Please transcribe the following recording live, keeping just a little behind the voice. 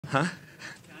Huh?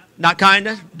 Not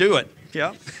kinda? Do it.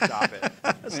 Yeah. Stop it.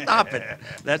 Stop it.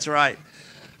 That's right.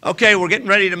 Okay, we're getting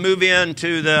ready to move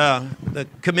into the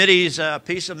committee's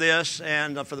piece of this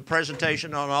and for the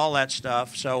presentation on all that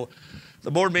stuff. So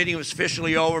the board meeting was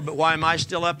officially over, but why am I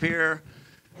still up here?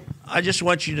 I just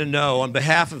want you to know on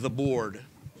behalf of the board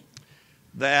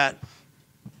that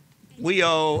we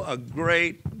owe a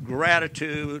great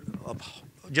gratitude,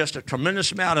 just a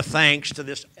tremendous amount of thanks to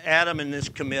this Adam and this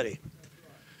committee.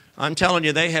 I'm telling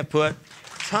you, they have put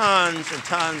tons and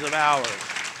tons of hours.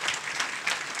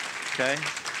 Okay?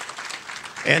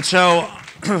 And so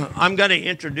I'm going to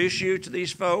introduce you to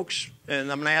these folks,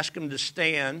 and I'm going to ask them to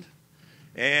stand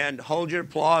and hold your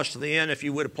applause to the end. If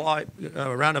you would apply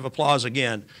a round of applause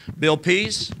again. Bill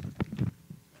Pease,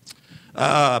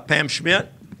 Pam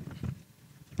Schmidt,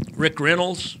 Rick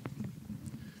Reynolds,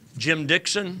 Jim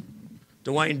Dixon,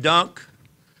 Dwayne Dunk,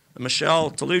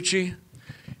 Michelle Tolucci,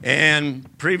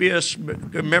 and previous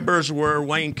members were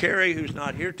Wayne Carey, who's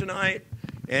not here tonight,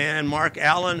 and Mark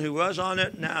Allen, who was on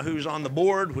it, now who's on the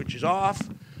board, which is off.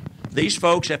 These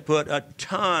folks have put a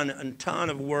ton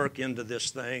of work into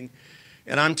this thing,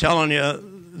 and I'm telling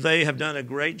you, they have done a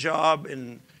great job.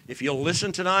 And if you'll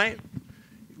listen tonight,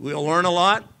 we'll learn a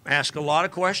lot, ask a lot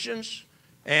of questions,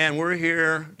 and we're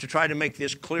here to try to make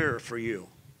this clearer for you,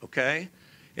 okay?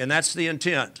 And that's the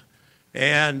intent.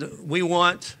 And we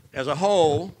want, as a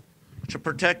whole, to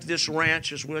protect this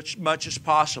ranch as much as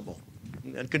possible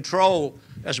and control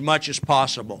as much as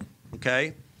possible,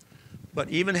 okay? But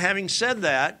even having said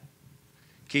that,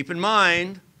 keep in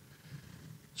mind,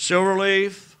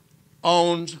 Silverleaf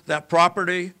owns that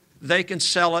property. They can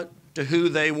sell it to who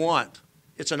they want.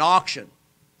 It's an auction,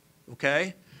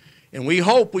 okay? And we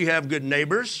hope we have good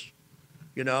neighbors,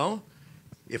 you know.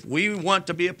 If we want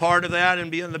to be a part of that and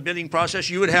be in the bidding process,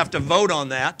 you would have to vote on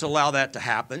that to allow that to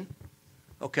happen,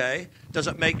 okay? Does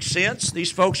it make sense?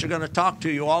 These folks are going to talk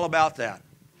to you all about that,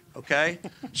 okay?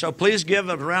 So please give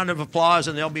a round of applause,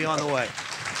 and they'll be on the way.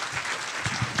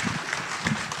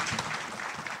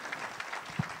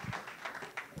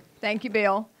 Thank you,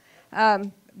 Bill.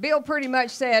 Bill pretty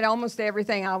much said almost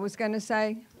everything I was going to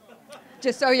say,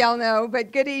 just so y'all know.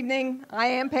 But good evening. I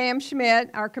am Pam Schmidt.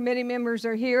 Our committee members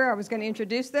are here. I was going to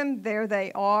introduce them. There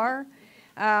they are.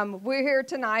 We're here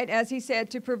tonight, as he said,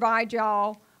 to provide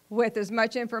y'all with as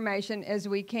much information as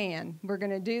we can. We're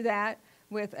going to do that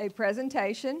with a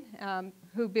presentation,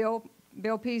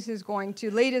 Bill Pease is going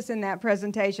to lead us in that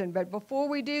presentation. But before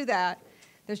we do that,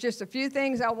 there's just a few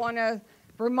things I want to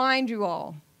remind you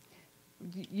all.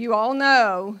 You all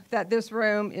know that this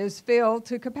room is filled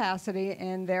to capacity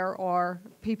and there are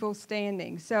people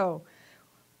standing. So,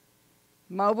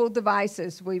 mobile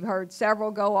devices, we've heard several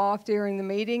go off during the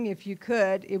meeting. If you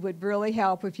could, it would really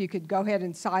help if you could go ahead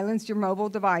and silence your mobile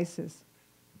devices.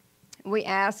 We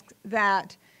ask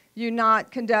that you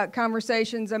not conduct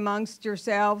conversations amongst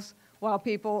yourselves while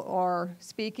people are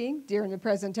speaking during the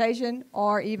presentation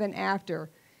or even after.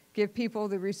 Give people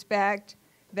the respect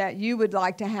that you would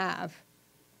like to have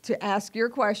to ask your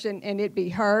question and it be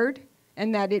heard,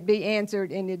 and that it be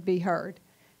answered and it be heard.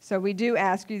 So we do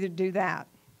ask you to do that.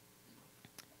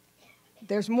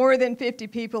 There's more than 50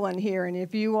 people in here, and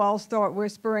if you all start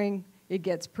whispering, it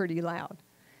gets pretty loud.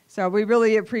 So we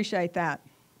really appreciate that.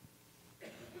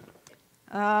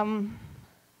 I'm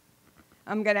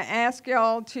going to ask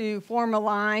y'all to form a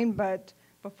line, but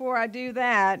before I do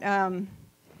that,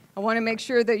 I want to make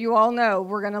sure that you all know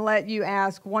we're going to let you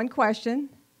ask one question,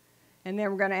 and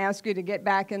then we're going to ask you to get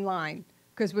back in line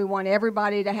because we want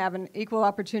everybody to have an equal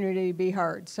opportunity to be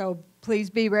heard. So please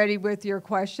be ready with your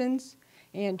questions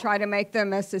and try to make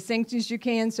them as succinct as you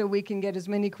can so we can get as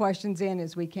many questions in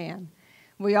as we can.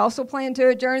 We also plan to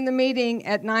adjourn the meeting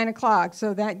at 9 o'clock,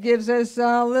 so that gives us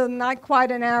not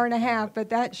quite an hour and a half, but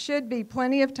that should be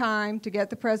plenty of time to get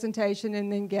the presentation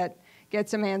and then get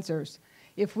some answers.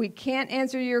 If we can't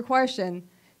answer your question,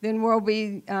 then we'll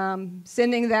be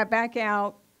sending that back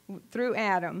out through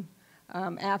Adam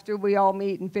after we all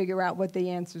meet and figure out what the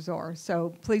answers are.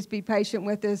 So please be patient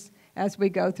with us as we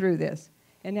go through this.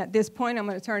 And at this point, I'm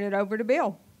going to turn it over to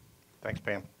Bill. Thanks,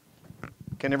 Pam.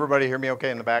 Can everybody hear me okay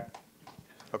in the back?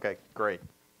 Okay, great.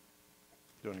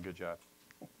 Doing a good job.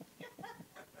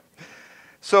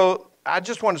 So I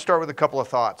just want to start with a couple of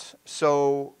thoughts.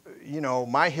 So, you know,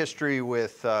 my history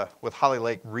with Holly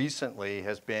Lake recently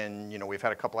has been, you know, we've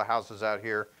had a couple of houses out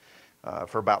here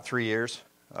for about 3 years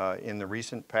in the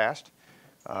recent past.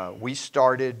 We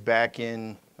started back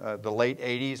in the late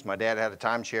 80s. My dad had a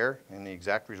timeshare in the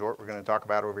exact resort we're going to talk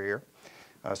about over here.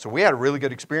 So we had a really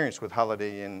good experience with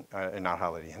Holiday and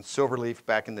Silverleaf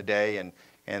back in the day, and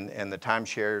the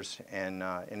timeshares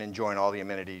and enjoying all the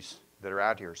amenities that are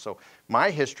out here. So my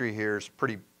history here is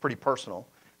pretty personal.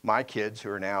 My kids, who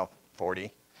are now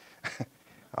 40,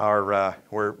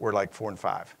 were like 4 and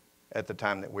 5 at the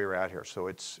time that we were out here. So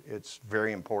it's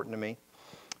very important to me.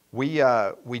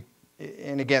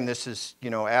 And again, this is,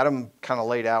 Adam kind of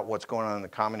laid out what's going on in the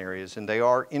common areas, and they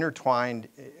are intertwined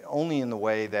only in the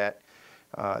way that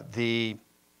the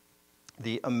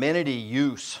amenity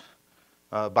use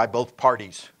by both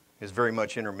parties is very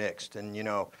much intermixed. And,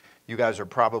 you guys are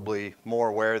probably more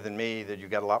aware than me that you've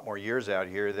got a lot more years out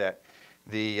here, that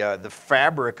the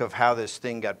fabric of how this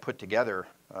thing got put together,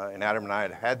 and Adam and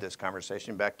I had this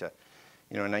conversation back to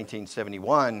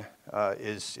 1971,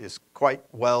 is quite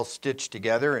well stitched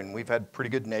together, and we've had pretty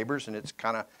good neighbors, and it's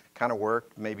kind of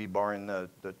worked, maybe barring the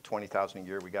 20,000 a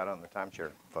year we got on the timeshare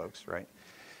folks, right?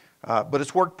 But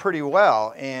it's worked pretty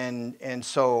well, and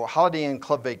so Holiday Inn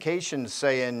Club Vacations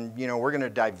saying, we're going to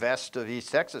divest of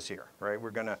East Texas here, right?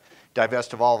 We're going to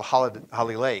divest of all of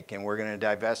Holly Lake, and we're going to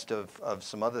divest of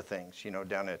some other things,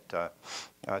 down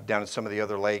at some of the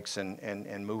other lakes,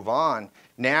 and move on.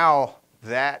 Now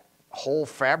that whole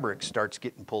fabric starts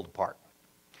getting pulled apart,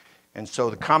 and so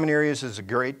the common areas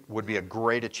would be a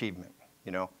great achievement.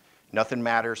 Nothing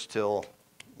matters till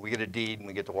we get a deed and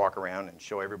we get to walk around and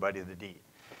show everybody the deed.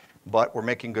 But we're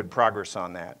making good progress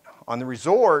on that. On the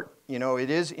resort, it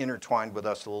is intertwined with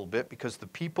us a little bit, because the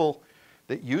people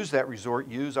that use that resort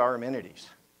use our amenities.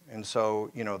 And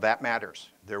so, that matters.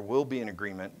 There will be an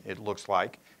agreement, it looks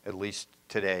like, at least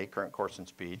today, current course and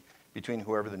speed, between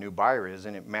whoever the new buyer is,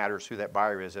 and it matters who that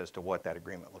buyer is as to what that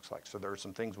agreement looks like. So there are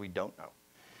some things we don't know.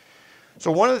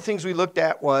 So one of the things we looked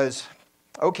at was,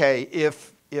 okay,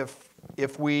 if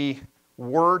we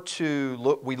were to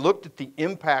look, we looked at the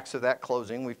impacts of that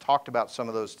closing. We've talked about some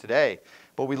of those today,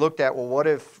 but we looked at, well, what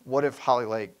if Holly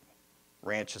Lake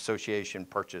Ranch Association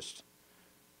purchased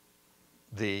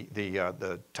the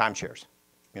timeshares?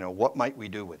 What might we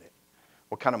do with it?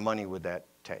 What kind of money would that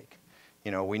take?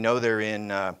 We know they're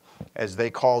in, as they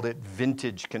called it,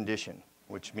 vintage condition,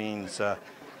 which means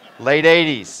late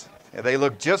 80s. They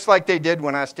look just like they did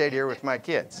when I stayed here with my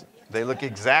kids. They look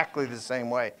exactly the same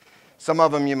way. Some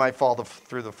of them you might fall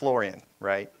through the floor in,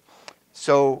 right?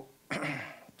 So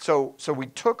we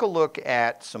took a look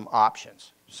at some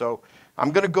options. So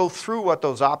I'm going to go through what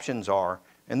those options are,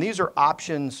 and these are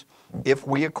options if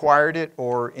we acquired it,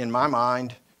 or in my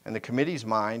mind and the committee's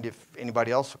mind, if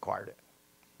anybody else acquired it,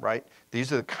 right?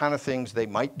 These are the kind of things they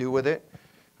might do with it.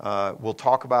 We'll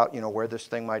talk about where this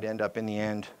thing might end up in the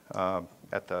end on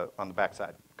the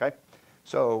backside. Okay,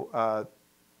 so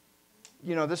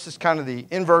this is kind of the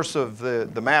inverse of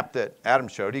the map that Adam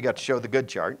showed. He got to show the good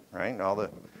chart, right? All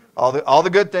the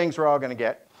good things we're all going to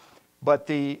get. But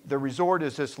the resort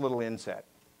is this little inset,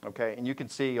 okay? And you can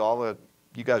see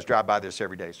you guys drive by this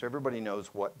every day, so everybody knows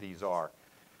what these are.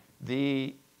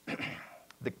 The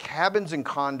cabins and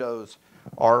condos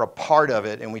are a part of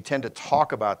it, and we tend to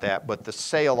talk about that, but the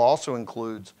sale also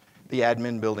includes the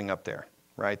admin building up there,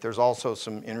 right? There's also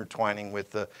some intertwining with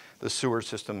the sewer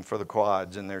system for the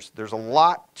quads, and there's a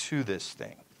lot to this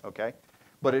thing, okay?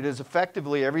 But it is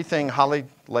effectively everything Holly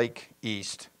Lake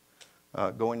East,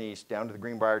 going east down to the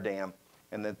Greenbrier Dam,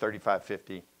 and then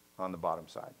 3550 on the bottom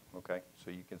side, okay? So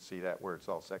you can see that where it's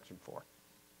all Section 4,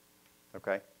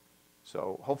 okay?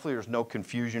 So hopefully there's no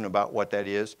confusion about what that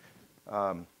is.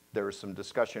 There was some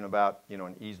discussion about,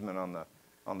 an easement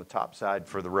on the top side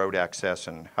for the road access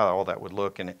and how all that would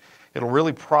look, and it'll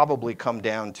really probably come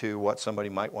down to what somebody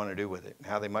might want to do with it, and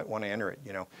how they might want to enter it.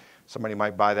 Somebody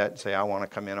might buy that and say, I want to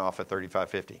come in off of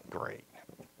 3550. Great,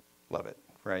 love it,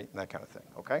 right? That kind of thing.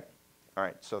 Okay, all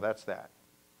right. So that's that.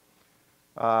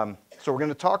 So we're going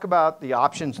to talk about the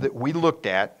options that we looked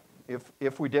at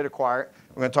if we did acquire it.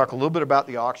 We're going to talk a little bit about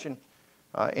the auction,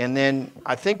 and then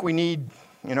I think we need.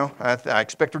 I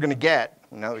expect we're going to get,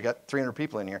 now we got 300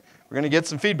 people in here, we're going to get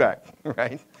some feedback,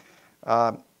 right?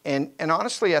 And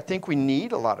honestly, I think we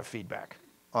need a lot of feedback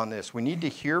on this. We need to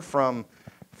hear from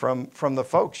the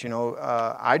folks.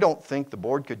 I don't think the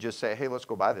board could just say, hey, let's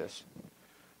go buy this,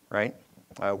 right?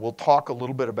 We'll talk a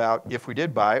little bit about, if we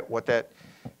did buy it, what that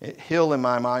hill in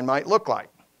my mind might look like,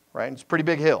 right? It's a pretty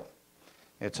big hill.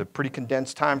 It's a pretty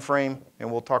condensed time frame,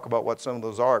 and we'll talk about what some of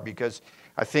those are, because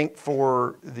I think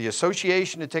for the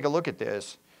association to take a look at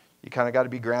this, you kind of got to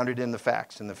be grounded in the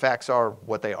facts, and the facts are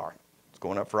what they are. It's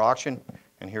going up for auction,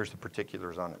 and here's the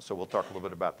particulars on it. So we'll talk a little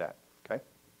bit about that, okay?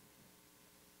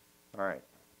 All right.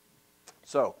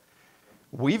 So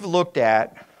we've looked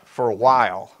at, for a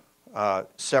while,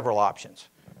 several options.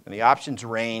 And the options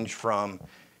range from,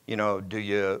 do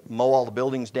you mow all the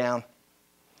buildings down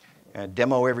and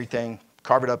demo everything,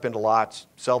 carve it up into lots,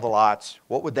 sell the lots.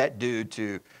 What would that do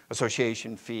to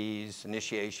association fees,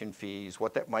 initiation fees?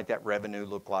 What might that revenue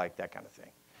look like? That kind of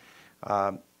thing.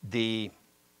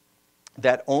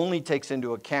 That only takes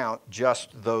into account just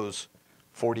those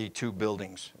 42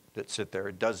 buildings that sit there.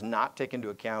 It does not take into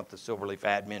account the Silverleaf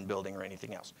admin building or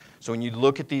anything else. So when you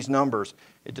look at these numbers,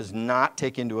 it does not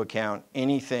take into account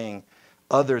anything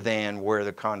other than where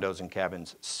the condos and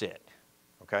cabins sit,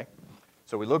 okay?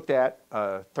 So we looked at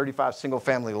 35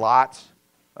 single-family lots.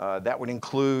 That would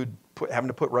include having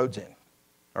to put roads in,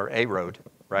 or a road,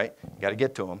 right? You got to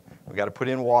get to them. We got to put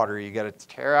in water. You got to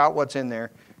tear out what's in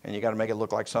there, and you got to make it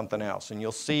look like something else. And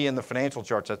you'll see in the financial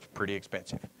charts that's pretty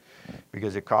expensive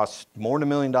because it costs more than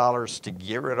 $1 million to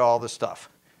get rid of all this stuff,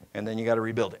 and then you got to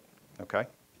rebuild it. Okay,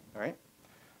 all right.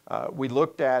 We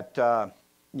looked at,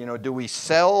 do we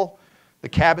sell the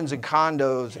cabins and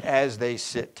condos as they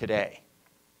sit today?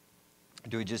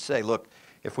 Do we just say, look,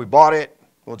 if we bought it,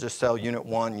 we'll just sell unit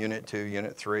 1, unit 2,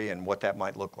 unit 3, and what that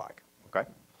might look like? Okay.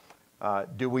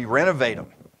 Do we renovate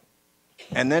them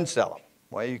and then sell them?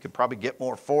 Well, you could probably get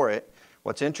more for it.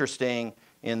 What's interesting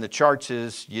in the charts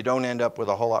is you don't end up with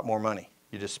a whole lot more money.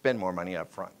 You just spend more money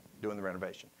up front doing the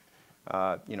renovation.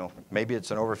 Maybe it's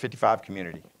an over 55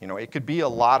 community. It could be a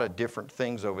lot of different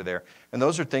things over there. And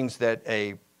those are things that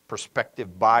a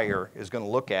prospective buyer is going to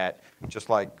look at just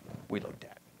like we looked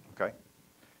at. Okay?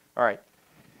 All right.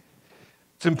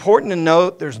 It's important to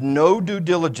note there's no due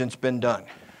diligence been done.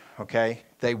 Okay?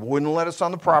 They wouldn't let us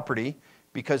on the property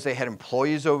because they had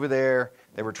employees over there.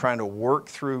 They were trying to work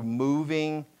through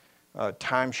moving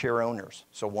timeshare owners.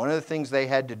 So one of the things they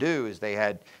had to do is they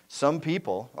had some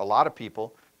people, a lot of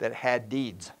people, that had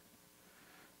deeds.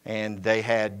 And they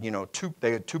had,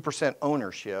 2%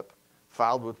 ownership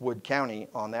filed with Wood County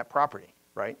on that property,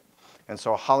 right? And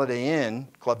so Holiday Inn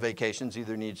Club Vacations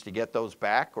either needs to get those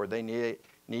back or they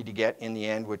need to get in the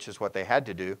end, which is what they had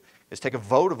to do, is take a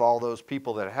vote of all those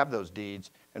people that have those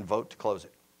deeds and vote to close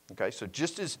it. Okay, so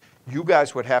just as you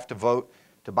guys would have to vote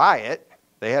to buy it,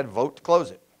 they had to vote to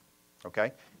close it.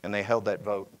 Okay, and they held that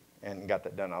vote and got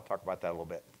that done. I'll talk about that a little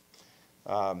bit.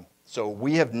 So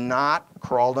we have not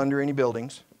crawled under any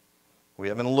buildings. We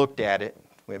haven't looked at it.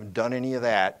 We haven't done any of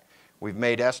that. We've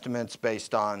made estimates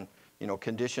based on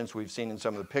conditions we've seen in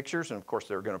some of the pictures, and of course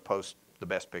they're going to post the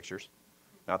best pictures,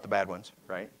 not the bad ones,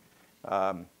 right?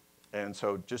 And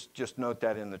so just note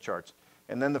that in the charts.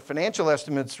 And then the financial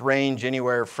estimates range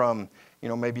anywhere from,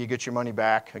 maybe you get your money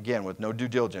back, again, with no due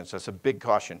diligence. That's a big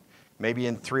caution. Maybe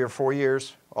in 3 or 4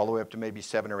 years, all the way up to maybe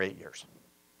 7 or 8 years.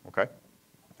 Okay?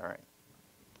 All right.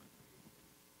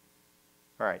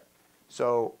 All right.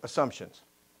 So assumptions.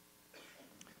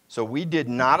 So we did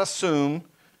not assume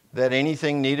that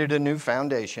anything needed a new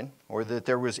foundation or that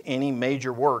there was any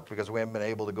major work because we haven't been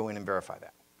able to go in and verify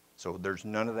that. So there's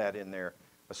none of that in there,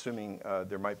 assuming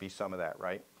there might be some of that,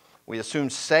 right? We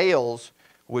assumed sales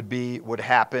would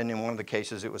happen. In one of the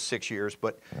cases, it was 6 years,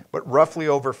 but roughly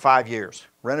over 5 years.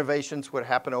 Renovations would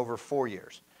happen over 4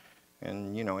 years.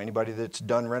 And, anybody that's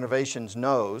done renovations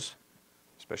knows,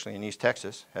 especially in East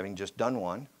Texas, having just done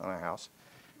one on a house,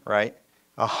 right?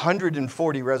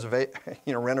 140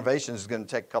 renovations is going to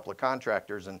take a couple of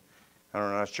contractors, and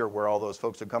I'm not sure where all those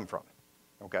folks would come from.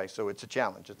 Okay, so it's a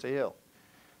challenge. It's a hill.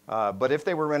 But if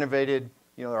they were renovated,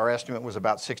 our estimate was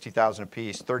about $60,000 a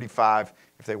piece, $35,000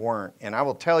 if they weren't. And I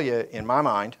will tell you, in my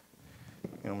mind,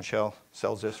 Michelle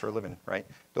sells this for a living, right?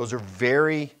 Those are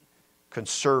very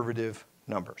conservative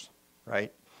numbers,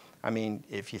 right? I mean,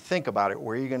 if you think about it,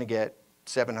 where are you going to get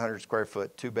 700 square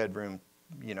foot, 2-bedroom,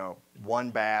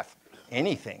 1 bath,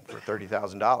 anything for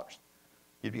 $30,000?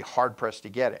 You'd be hard pressed to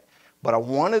get it. But I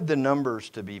wanted the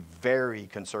numbers to be very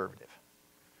conservative,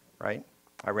 right?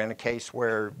 I ran a case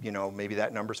where, maybe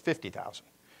that number's 50,000.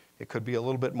 It could be a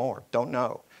little bit more. Don't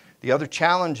know. The other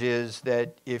challenge is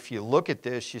that if you look at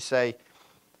this, you say,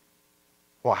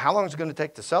 well, how long is it going to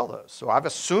take to sell those? So I've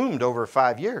assumed over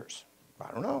 5 years.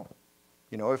 I don't know.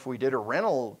 If we did a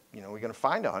rental, we're going to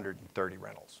find 130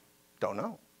 rentals. Don't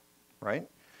know, right?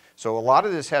 So a lot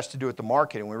of this has to do with the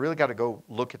market, and we really got to go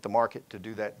look at the market to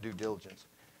do that due diligence.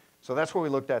 So that's what we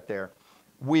looked at there.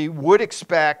 We would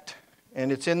expect,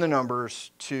 and it's in the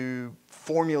numbers, to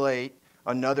formulate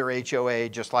another HOA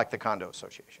just like the condo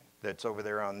association that's over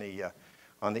there on the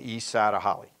east side of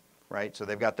Holly, right? So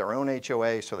they've got their own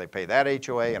HOA, so they pay that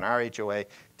HOA, and our HOA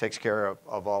takes care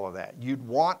of all of that. You'd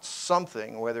want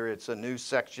something, whether it's a new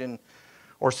section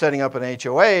or setting up an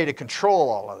HOA, to control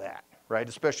all of that, right?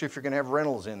 Especially if you're going to have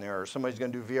rentals in there, or somebody's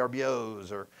going to do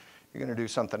VRBOs, or you're going to do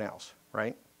something else,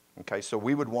 right? Okay, so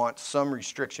we would want some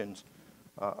restrictions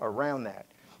around that.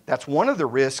 That's one of the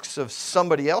risks of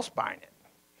somebody else buying it.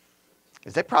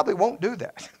 is they probably won't do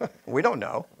that. We don't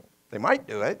know. They might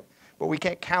do it, but we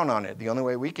can't count on it. The only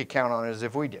way we could count on it is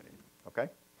if we did it, okay?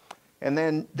 And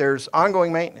then there's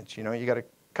ongoing maintenance. You know, you got to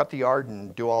cut the yard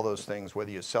and do all those things,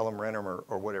 whether you sell them, rent them,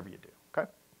 or whatever you do, okay?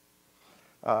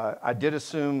 I did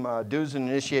assume dues and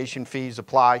initiation fees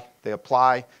apply. They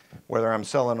apply whether I'm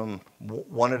selling them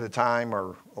one at a time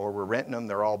or we're renting them.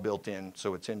 They're all built in,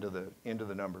 so it's into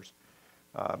the numbers.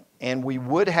 And we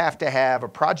would have to have a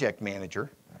project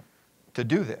manager to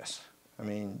do this. I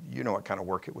mean, you know what kind of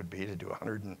work it would be to do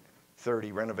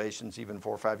 130 renovations even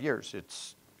 4 or 5 years.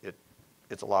 It's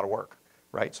a lot of work,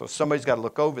 right? So somebody's got to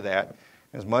look over that.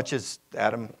 As much as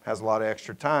Adam has a lot of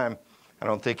extra time, I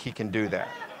don't think he can do that.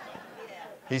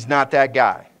 He's not that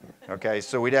guy, okay?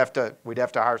 So we'd have to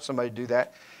hire somebody to do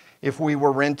that. If we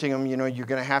were renting them, you know, you're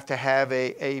going to have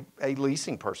a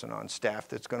leasing person on staff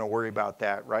that's going to worry about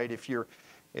that, right? If you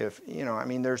know, I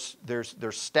mean, there's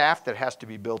staff that has to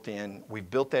be built in. We've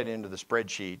built that into the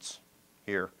spreadsheets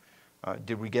here.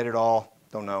 Did we get it all?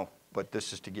 Don't know, but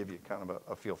this is to give you kind of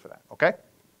a feel for that, okay?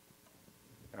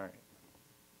 All right.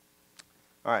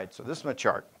 All right, so this is my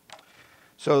chart.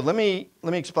 So let me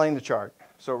explain the chart.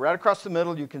 So right across the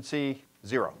middle, you can see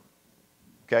 0,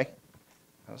 okay?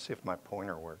 Let's see if my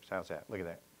pointer works. How's that? Look at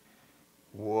that.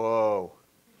 Whoa,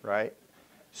 right?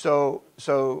 So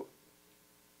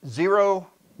 0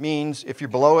 means if you're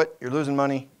below it, you're losing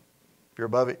money. If you're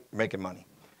above it, you're making money.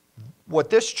 What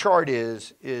this chart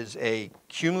is a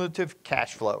cumulative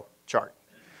cash flow chart.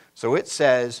 So it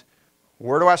says,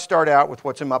 where do I start out with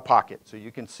what's in my pocket? So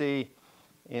you can see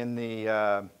in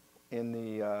the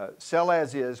sell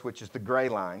as is, which is the gray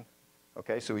line,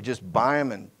 okay? So we just buy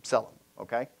them and sell them,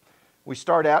 okay? We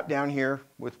start out down here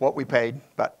with what we paid,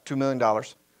 about $2 million.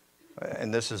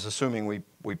 And this is assuming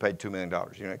we paid $2 million.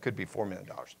 You know, it could be $4 million.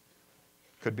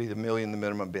 Could be the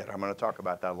minimum bid. I'm going to talk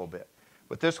about that a little bit.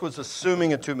 But this was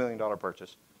assuming a $2 million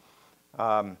purchase.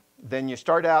 Then you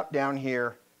start out down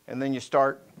here, and then you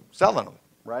start selling them,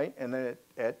 right? And then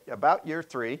at about year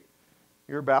 3,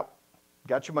 you're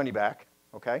got your money back,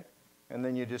 okay? And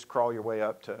then you just crawl your way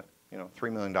up to, you know,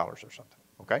 $3 million or something,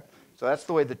 okay? So that's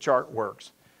the way the chart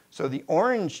works. So the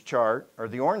orange chart, or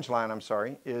the orange line, I'm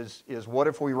sorry, is what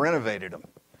if we renovated them?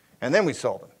 And then we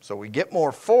sold them. So we get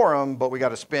more for them, but we got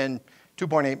to spend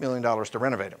 $2.8 million to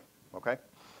renovate them, okay?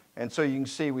 And so you can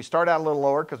see we start out a little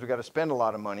lower because we got to spend a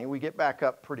lot of money. We get back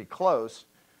up pretty close,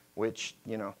 which,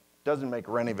 you know, doesn't make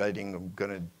renovating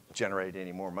going to generate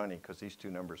any more money because these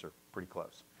two numbers are pretty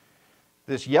close.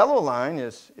 This yellow line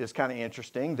is kind of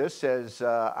interesting. This says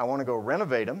I want to go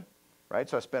renovate them, right?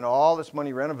 So I spend all this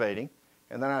money renovating,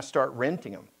 and then I start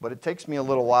renting them. But it takes me a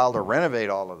little while to renovate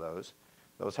all of those.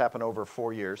 Those happen over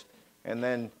 4 years. And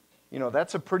then, you know,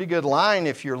 that's a pretty good line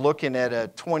if you're looking at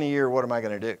a 20-year, what am I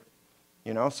going to do?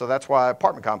 You know, so that's why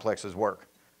apartment complexes work,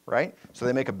 right? So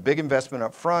they make a big investment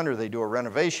up front, or they do a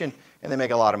renovation, and they make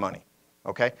a lot of money,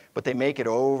 okay? But they make it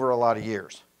over a lot of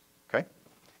years, okay?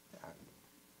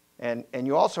 And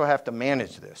you also have to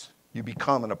manage this. You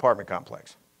become an apartment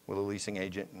complex with a leasing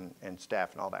agent and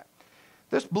staff and all that.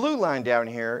 This blue line down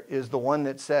here is the one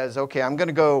that says, okay, I'm going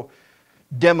to go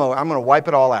demo. I'm going to wipe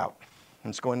it all out.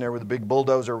 Let's go in there with a big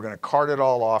bulldozer. We're going to cart it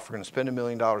all off. We're going to spend $1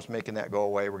 million making that go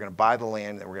away. We're going to buy the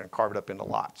land, and we're going to carve it up into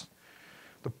lots.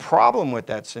 The problem with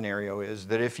that scenario is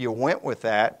that if you went with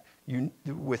that,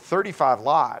 with 35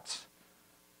 lots,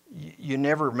 you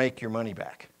never make your money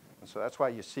back. And so that's why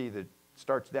you see that it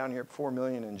starts down here at $4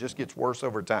 million and just gets worse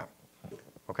over time,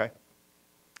 okay?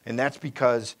 And that's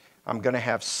because I'm going to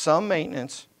have some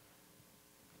maintenance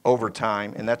over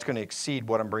time, and that's going to exceed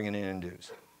what I'm bringing in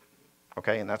dues.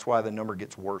 Okay, and that's why the number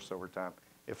gets worse over time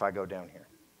if I go down here.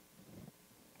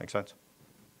 Make sense?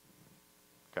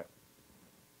 Okay.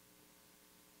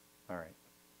 All right.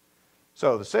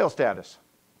 So the sales status.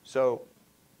 So,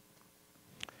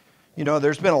 you know,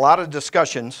 there's been a lot of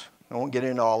discussions, I won't get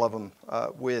into all of them,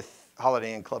 with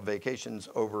Holiday Inn Club Vacations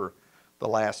over the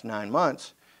last 9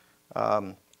 months.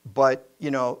 But,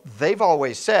 you know, they've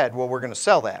always said, well, we're going to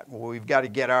sell that. Well, we've got to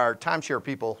get our timeshare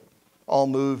people all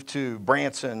moved to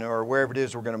Branson or wherever it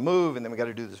is we're going to move, and then we got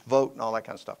to do this vote and all that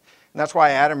kind of stuff. And that's why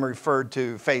Adam referred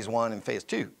to phase 1 and phase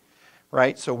 2,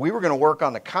 right? So we were going to work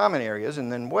on the common areas, and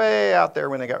then way out there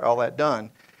when they got all that done,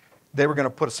 they were going to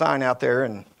put a sign out there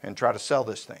and try to sell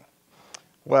this thing.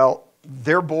 Well,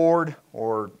 their board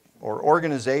or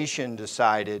organization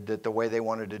decided that the way they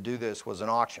wanted to do this was an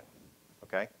auction,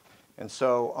 okay? And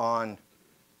so on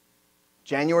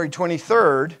January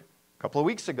 23rd, a couple of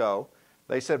weeks ago,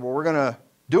 they said, well, we're going to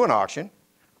do an auction.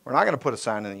 We're not going to put a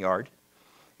sign in the yard.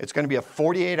 It's going to be a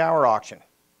 48-hour auction,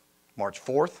 March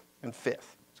 4th and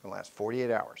 5th. It's going to last 48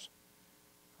 hours,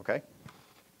 okay?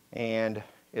 and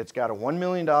it's got a $1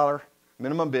 million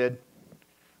minimum bid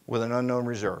with an unknown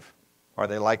reserve. Are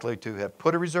they likely to have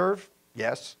put a reserve?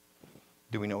 Yes.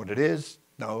 Do we know what it is?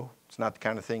 No. It's not the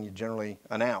kind of thing you generally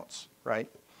announce, right?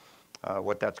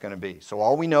 What that's going to be. So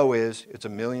all we know is it's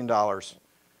 $1 million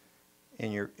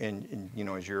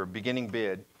as your beginning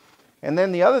bid. And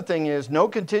then the other thing is no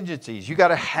contingencies. You got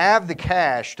to have the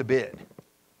cash to bid,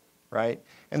 right?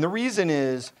 And the reason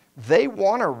is they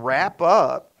want to wrap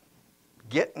up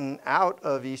getting out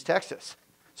of East Texas.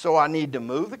 So I need to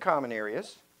move the common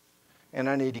areas, and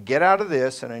I need to get out of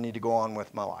this, and I need to go on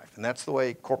with my life. And that's the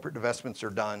way corporate divestments are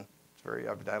done.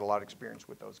 I've had a lot of experience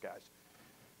with those guys.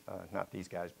 Not these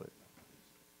guys, but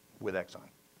with Exxon.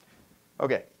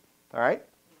 Okay, all right?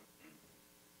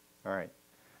 All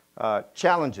right.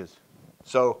 Challenges.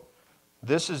 So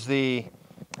this is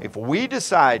if we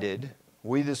decided,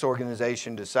 this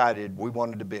organization decided we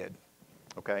wanted to bid,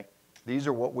 okay? These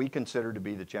are what we consider to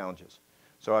be the challenges.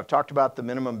 So I've talked about the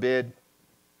minimum bid.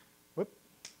 Whoop.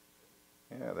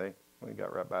 Yeah, we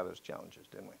got right by those challenges,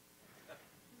 didn't we?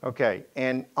 Okay,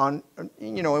 and and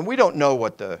we don't know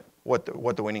what the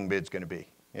winning bid's going to be.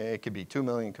 It could be $2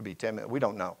 million, it could be $10 million. We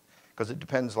don't know because it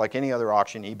depends, like any other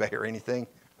auction, eBay or anything.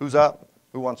 Who's up?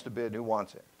 Who wants to bid? Who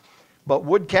wants it? But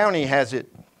Wood County has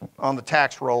it on the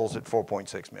tax rolls at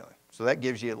 $4.6 million. So that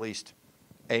gives you at least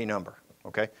a number.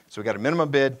 Okay, so we got a minimum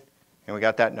bid, and we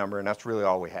got that number, and that's really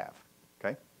all we have.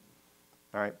 Okay,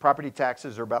 all right. Property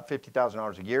taxes are about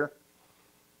 $50,000 a year.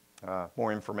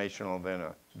 More informational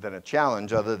than a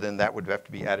challenge, other than that would have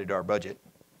to be added to our budget,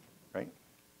 right?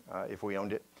 If we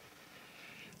owned it.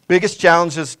 Biggest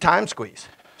challenge is time squeeze.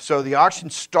 So the auction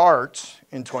starts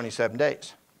in 27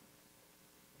 days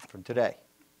from today,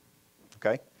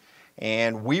 okay?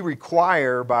 And we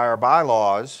require by our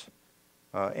bylaws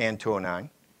and 209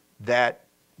 that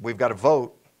we've got to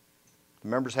vote. The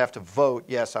members have to vote,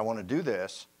 yes, I want to do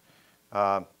this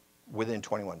within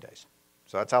 21 days.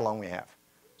 So that's how long we have.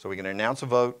 So we can announce a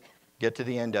vote, get to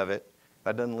the end of it.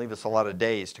 That doesn't leave us a lot of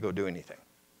days to go do anything,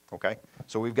 okay?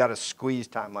 So we've got a squeeze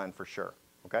timeline for sure,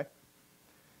 okay?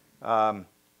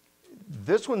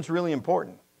 This one's really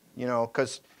important,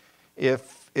 because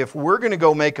if we're going to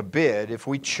go make a bid, if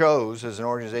we chose as an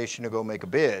organization to go make a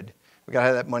bid, we got to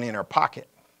have that money in our pocket.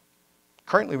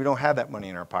 Currently, we don't have that money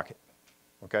in our pocket,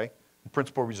 okay?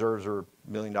 Principal reserves are $1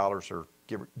 million or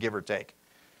give or take.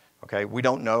 Okay, we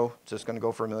don't know. Is this going to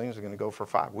go for $1 million? Is it going to go for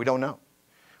 $5 million? We don't know.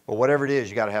 But whatever it is,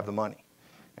 you got to have the money.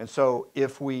 And so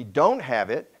if we don't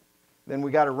have it, then we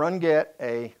got to get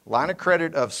a line of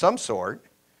credit of some sort.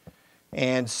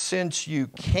 And since you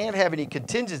can't have any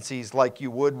contingencies like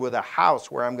you would with a house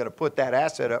where I'm going to put that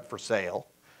asset up for sale,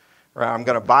 or I'm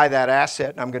going to buy that asset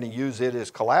and I'm going to use it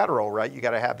as collateral, right? You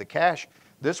got to have the cash.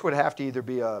 This would have to either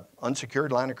be an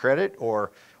unsecured line of credit,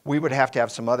 or we would have to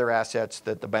have some other assets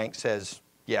that the bank says,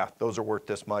 yeah, those are worth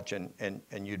this much, and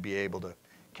you'd be able to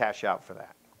cash out for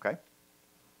that, okay?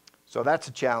 So that's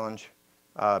a challenge.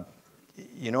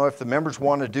 If the members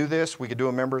want to do this, we could do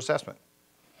a member assessment,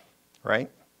 right?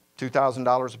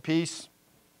 $2,000 a piece,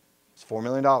 it's $4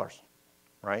 million,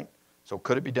 right? So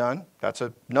could it be done? That's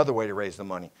another way to raise the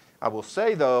money. I will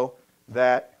say, though,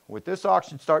 that with this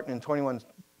auction starting in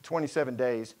 27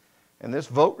 days and this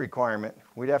vote requirement,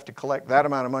 we'd have to collect that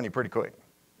amount of money pretty quick.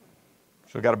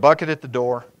 So we got a bucket at the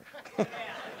door,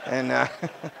 and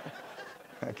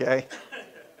okay,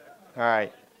 all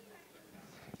right.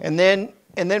 And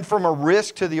then from a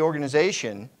risk to the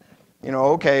organization,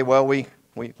 okay, well we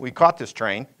caught this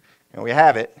train, and we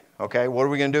have it. Okay, what are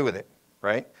we going to do with it,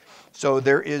 right? So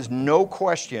there is no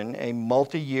question a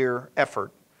multi-year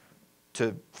effort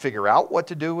to figure out what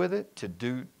to do with it. To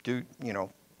do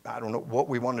I don't know what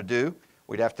we want to do.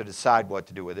 We'd have to decide what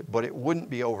to do with it, but it wouldn't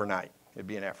be overnight. It'd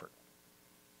be an effort.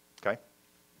 Okay?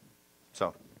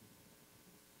 So,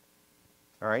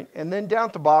 all right. And then down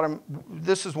at the bottom,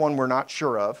 this is one we're not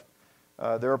sure of.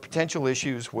 There are potential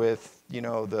issues with, we're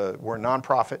a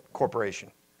nonprofit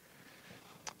corporation.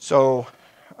 So,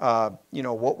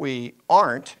 what we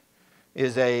aren't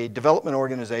is a development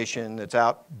organization that's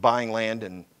out buying land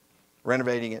and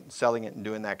renovating it and selling it and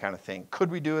doing that kind of thing. Could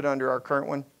we do it under our current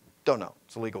one? Don't know.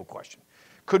 It's a legal question.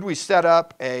 Could we set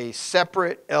up a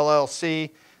separate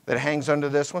LLC that hangs under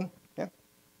this one? Yeah,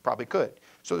 probably could.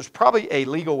 So there's probably a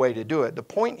legal way to do it. The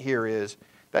point here is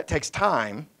that takes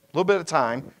time, a little bit of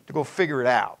time, to go figure it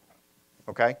out,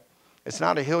 okay? It's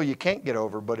not a hill you can't get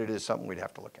over, but it is something we'd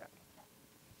have to look at,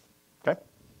 okay?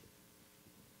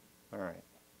 All right.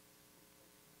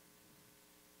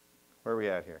 Where are we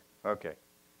at here? Okay.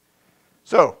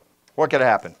 So, what could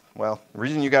happen? Well, the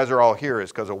reason you guys are all here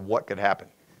is because of what could happen,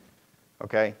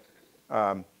 okay?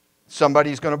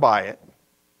 Somebody's going to buy it,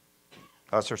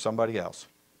 us or somebody else,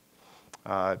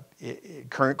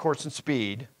 current course and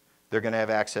speed, they're going to have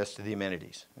access to the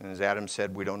amenities. And as Adam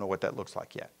said, we don't know what that looks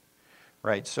like yet,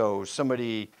 right? So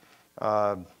somebody,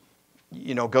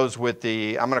 goes with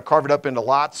the, I'm going to carve it up into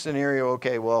lots scenario.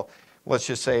 Okay, well, let's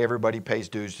just say everybody pays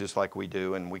dues just like we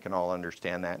do, and we can all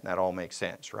understand that, and that all makes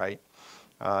sense, right?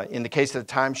 In the case of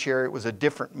the timeshare, it was a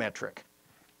different metric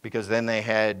because then they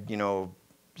had,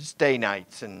 stay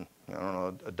nights and, I don't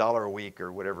know, $1 a week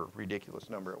or whatever ridiculous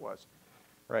number it was,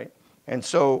 right? And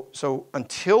so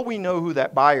until we know who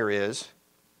that buyer is,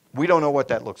 we don't know what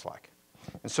that looks like.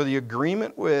 And so the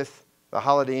agreement with the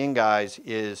Holiday Inn guys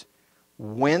is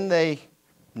when they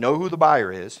know who the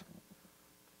buyer is,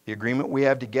 the agreement we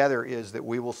have together is that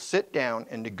we will sit down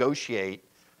and negotiate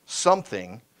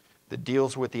something that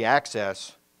deals with the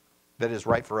access that is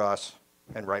right for us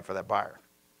and right for that buyer,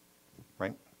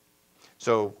 right?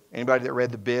 So anybody that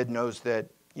read the bid knows that,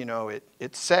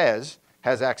 it says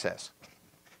has access.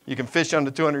 You can fish on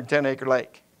the 210-acre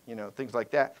lake, things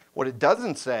like that. What it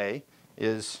doesn't say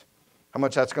is how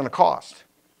much that's going to cost,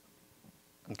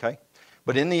 okay?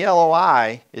 But in the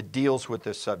LOI, it deals with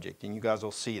this subject, and you guys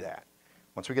will see that.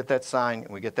 Once we get that signed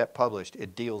and we get that published,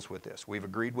 it deals with this. We've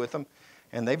agreed with them,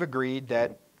 and they've agreed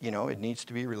that, it needs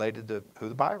to be related to who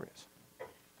the buyer is.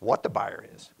 What the buyer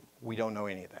is, we don't know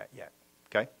any of that yet,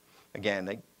 okay? Again,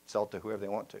 they sell it to whoever they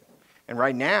want to. And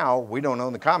right now, we don't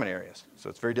own the common areas, so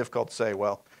it's very difficult to say,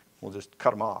 well, we'll just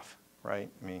cut them off, right?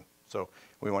 So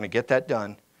we want to get that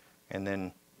done, and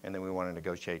then we want to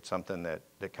negotiate something that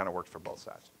kind of works for both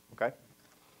sides, okay?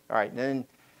 All right, and then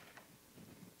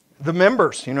the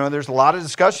members, there's a lot of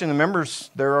discussion. The members,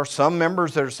 there are some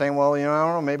members that are saying, well, I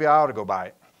don't know, maybe I ought to go buy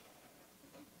it.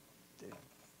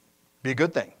 Be a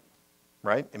good thing,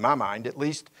 right? In my mind, at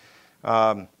least.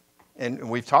 And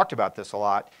we've talked about this a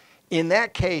lot. In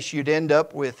that case, you'd end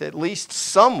up with at least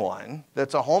someone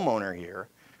that's a homeowner here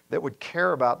that would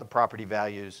care about the property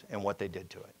values and what they did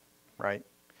to it, right?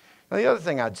 Now, the other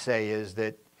thing I'd say is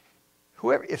that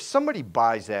if somebody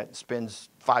buys that and spends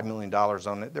 $5 million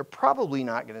on it, they're probably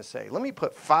not going to say, let me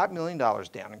put $5 million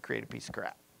down and create a piece of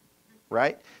crap,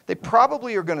 right? They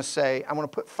probably are going to say, I'm going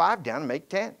to put 5 down and make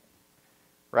 10,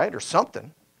 right, or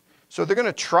something. So they're going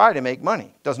to try to make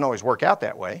money. Doesn't always work out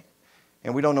that way,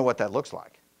 and we don't know what that looks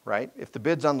like, right? If the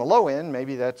bid's on the low end,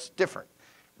 maybe that's different,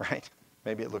 right?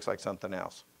 Maybe it looks like something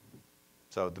else.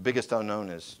 So the biggest unknown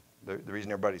is the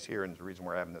reason everybody's here and the reason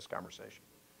we're having this conversation,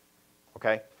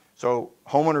 okay? So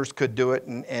homeowners could do it,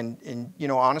 and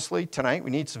honestly, tonight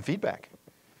we need some feedback.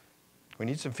 We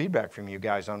need some feedback from you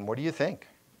guys on what do you think,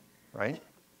 right?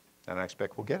 And I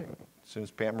expect we'll get it as soon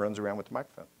as Pam runs around with the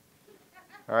microphone.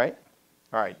 All right?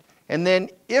 All right. And then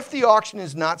if the auction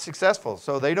is not successful,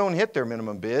 so they don't hit their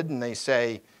minimum bid and they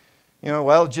say,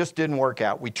 well, it just didn't work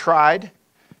out. We tried.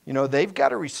 They've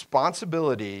got a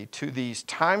responsibility to these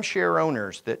timeshare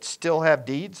owners that still have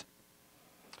deeds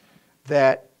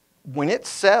that when it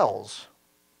sells,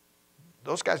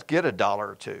 those guys get $1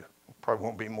 or $2. Probably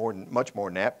won't be much more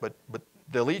than that, but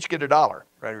they'll each get $1,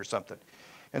 right, or something.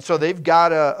 And so they've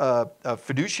got a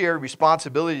fiduciary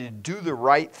responsibility to do the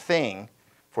right thing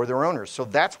for their owners. So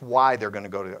that's why they're going to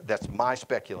go to, that's my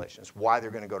speculation, is why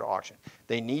they're going to go to auction.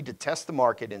 They need to test the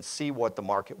market and see what the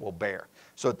market will bear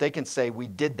so that they can say, we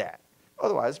did that.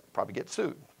 Otherwise, probably get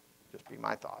sued. Just be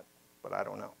my thought, but I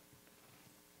don't know.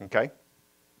 Okay?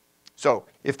 So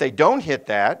if they don't hit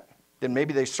that, then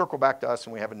maybe they circle back to us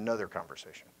and we have another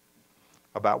conversation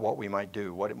about what we might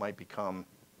do, what it might become,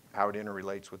 how it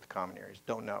interrelates with the common areas.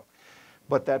 Don't know.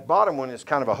 But that bottom one is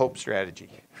kind of a hope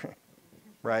strategy,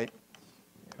 right?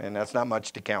 And that's not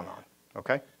much to count on,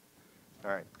 okay?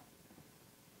 All right.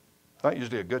 Not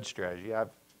usually a good strategy.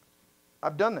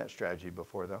 I've done that strategy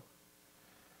before, though.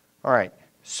 All right.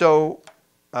 So,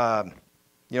 at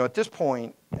this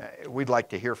point, we'd like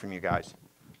to hear from you guys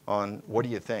on what do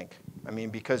you think?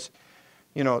 Because,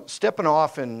 stepping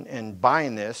off and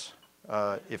buying this,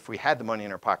 if we had the money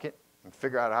in our pocket and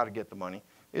figure out how to get the money,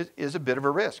 is a bit of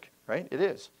a risk, right? It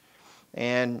is.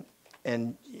 And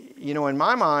in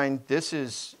my mind, this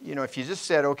is, if you just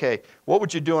said, okay, what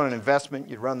would you do on an investment?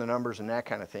 You'd run the numbers and that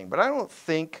kind of thing. But I don't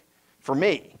think, for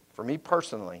me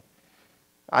personally,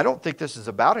 I don't think this is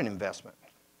about an investment.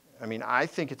 I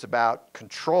think it's about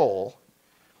control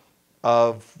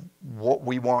of what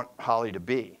we want Holly to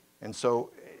be. And so,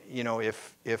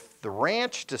 if the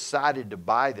ranch decided to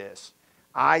buy this,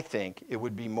 I think it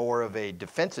would be more of a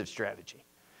defensive strategy.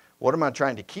 What am I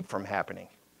trying to keep from happening?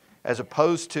 As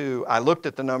opposed to, I looked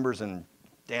at the numbers and,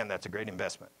 damn, that's a great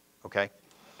investment, okay?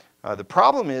 The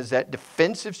problem is that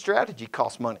defensive strategy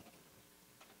costs money.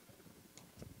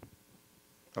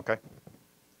 Okay?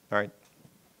 All right.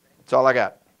 That's all I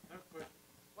got.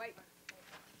 Wait.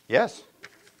 Yes.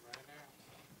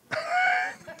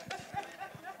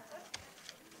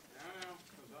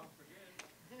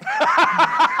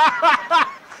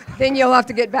 Then you'll have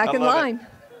to get back in line.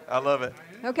 I love it.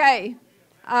 Okay.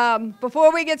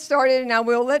 Before we get started, and I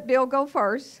will let Bill go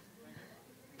first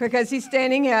because he's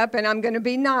standing up, and I'm going to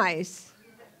be nice.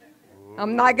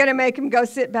 I'm not going to make him go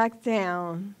sit back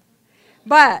down.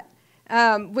 But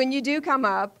when you do come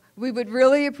up, we would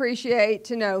really appreciate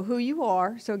to know who you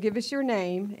are, so give us your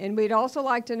name, and we'd also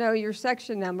like to know your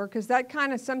section number because that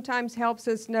kind of sometimes helps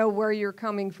us know where you're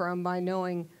coming from by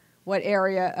knowing what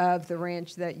area of the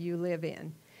ranch that you live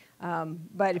in.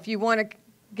 But if you want to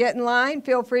get in line,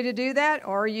 feel free to do that,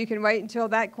 or you can wait until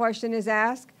that question is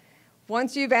asked.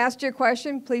 Once you've asked your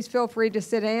question, please feel free to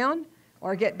sit down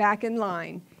or get back in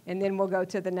line, and then we'll go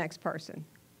to the next person.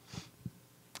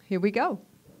 Here we go.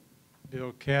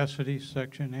 Bill Cassidy,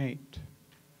 Section 8,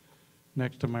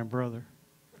 next to my brother.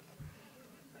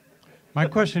 My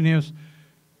question is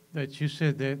that you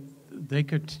said that they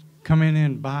could come in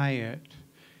and buy it,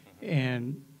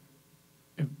 and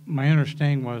my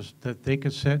understanding was that they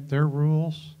could set their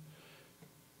rules.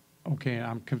 Okay,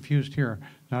 I'm confused here.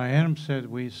 Now, Adam said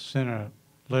we sent a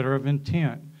letter of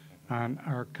intent on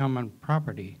our common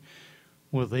property.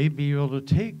 Will they be able to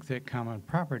take that common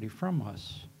property from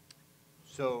us?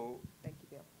 So, Thank you,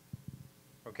 Bill.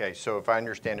 okay, so if I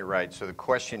understand it right, so the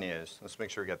question is, let's make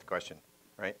sure we get the question,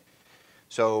 right?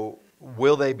 So,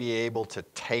 will they be able to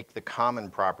take the common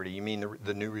property? You mean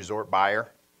the new resort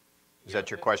buyer? Is that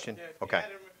your question? Okay.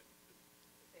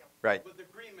 Right. With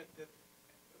agreement that,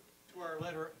 to our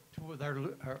letter, with our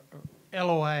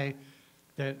LOI,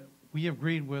 that we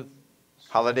agreed with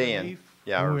Holiday Inn, Silverleaf,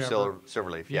 yeah, or whoever.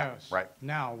 Silverleaf, yeah, Yes. right.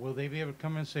 Now, will they be able to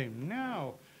come and say,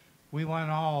 no, we want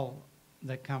all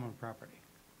that common property?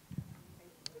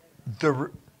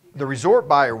 The resort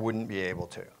buyer wouldn't be able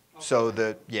to. So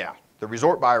the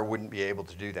resort buyer wouldn't be able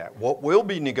to do that. What will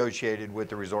be negotiated with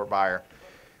the resort buyer,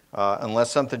 unless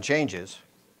something changes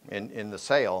in the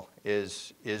sale,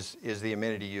 is the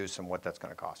amenity use and what that's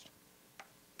going to cost.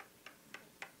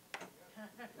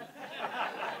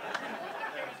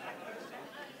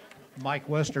 Mike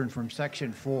Western from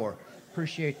Section 4.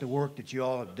 Appreciate the work that you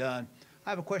all have done. I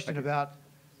have a question about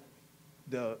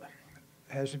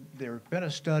has there been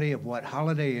a study of what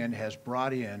Holiday Inn has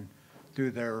brought in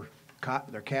through their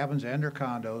cabins and their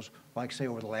condos, like say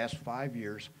over the last 5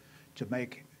 years, to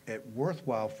make it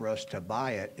worthwhile for us to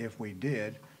buy it if we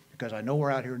did? Because I know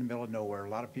we're out here in the middle of nowhere. A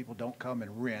lot of people don't come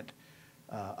and rent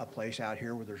a place out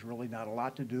here where there's really not a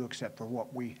lot to do except for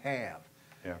what we have.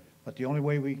 Yeah. But the only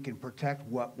way we can protect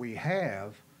what we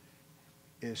have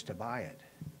is to buy it.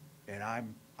 And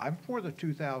I'm for the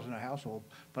 2,000 a household,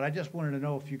 but I just wanted to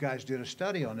know if you guys did a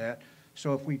study on that.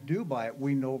 So if we do buy it,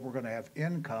 we know we're going to have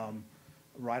income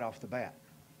right off the bat,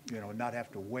 not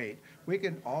have to wait. We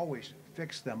can always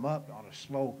fix them up on a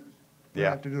slow. We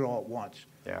don't have to do it all at once.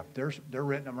 Yeah. They're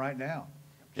renting them right now.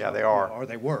 Yeah, So, they are. Or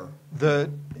they were.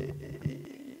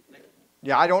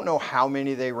 Yeah, I don't know how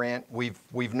many they rent.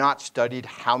 We've not studied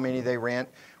how many they rent.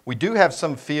 We do have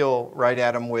some feel, right,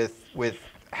 Adam, with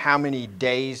how many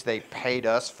days they paid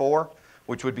us for,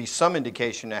 which would be some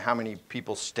indication of how many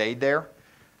people stayed there.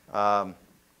 So,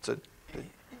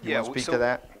 you want to speak to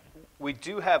that? We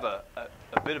do have a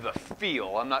bit of a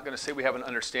feel. I'm not going to say we have an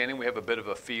understanding. We have a bit of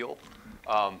a feel.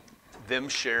 Them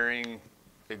sharing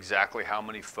exactly how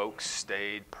many folks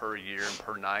stayed per year and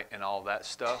per night and all that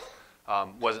stuff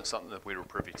wasn't something that we were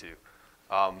privy to.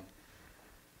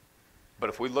 But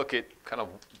if we look at kind of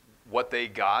what they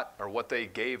got or what they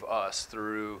gave us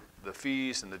through the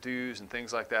fees and the dues and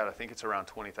things like that, I think it's around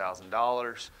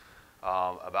 $20,000,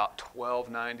 about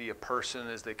 $1,290 a person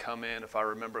as they come in, if I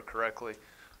remember correctly.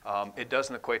 It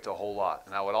doesn't equate to a whole lot.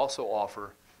 And I would also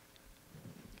offer,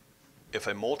 if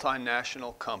a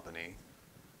multinational company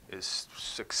is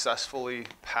successfully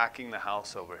packing the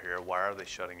house over here, why are they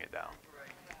shutting it down?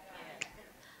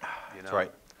 That's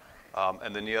right.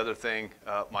 And then the other thing,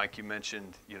 Mike, you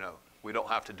mentioned, we don't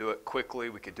have to do it quickly.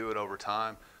 We could do it over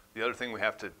time. The other thing we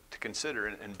have to consider,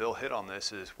 and Bill hit on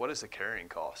this, is what is the carrying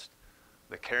cost?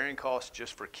 The carrying cost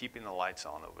just for keeping the lights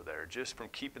on over there, just from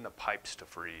keeping the pipes to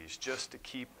freeze, just to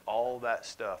keep all that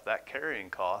stuff, that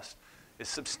carrying cost is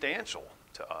substantial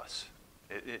to us.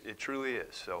 It truly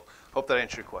is. So hope that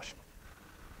answered your question.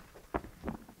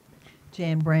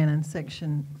 Jan Brannon,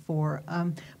 Section 4.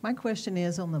 My question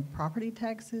is on the property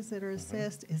taxes that are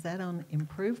assessed, is that on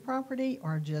improved property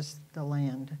or just the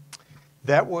land?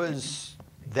 That was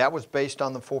based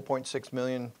on the 4.6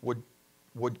 million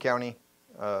Wood County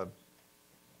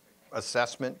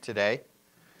assessment today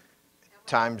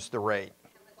times the rate.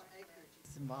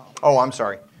 involved. Oh, I'm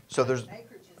sorry. So there's,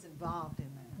 Acreage is involved in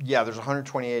that. yeah, there's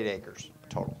 128 acres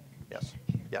total. Yes,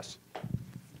 yes.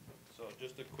 So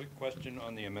just a quick question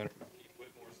on the amendment.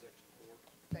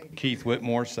 Keith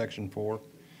Whitmore, Section 4.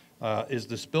 Is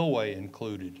the spillway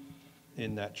included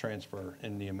in that transfer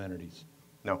in the amenities?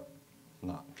 No.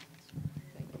 Not.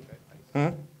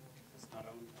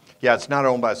 Yeah, it's not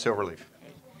owned by Silverleaf.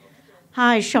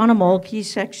 Hi, Shauna Mulkey,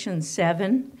 Section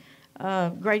 7.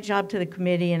 Great job to the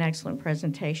committee and excellent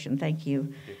presentation. Thank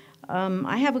you.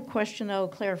 I have a question, though,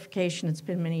 clarification. It's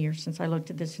been many years since I looked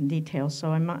at this in detail,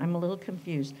 so I'm a little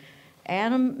confused.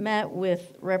 Adam met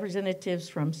with representatives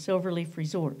from Silverleaf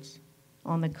Resorts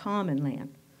on the common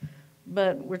land,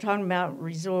 but we're talking about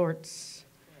resorts,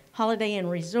 Holiday Inn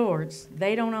Resorts.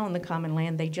 They don't own the common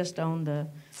land. They just own the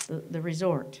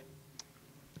resort.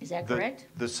 Is that correct?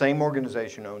 The same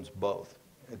organization owns both.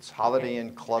 It's Holiday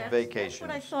Inn Club Vacations. That's what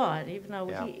I thought, even though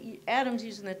Yeah. Adam's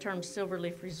using the term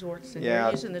Silverleaf Resorts and Yeah.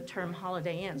 they're using the term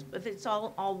Holiday Inns, but it's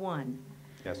all one.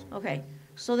 Yes. Okay,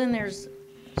 so then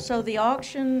so the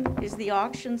auction, is the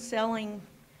auction selling,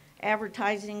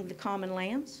 advertising the common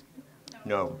lands?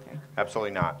 No,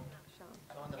 absolutely not.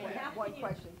 One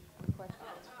question.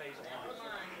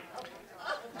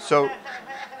 So,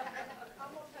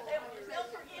 They'll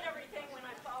forget everything when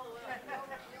I follow up.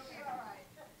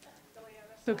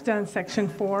 So it's done section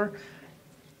 4,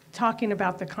 talking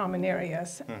about the common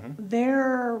areas.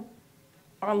 There,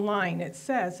 online, it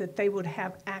says that they would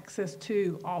have access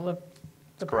to all of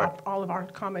the Correct. all of our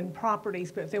common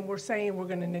properties, but then we're saying we're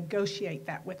going to negotiate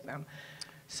that with them.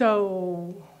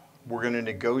 So, we're going to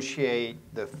negotiate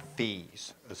the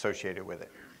fees associated with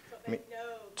it. I mean,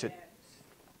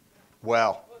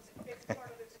 well,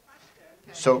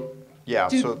 so, yeah,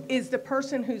 so is the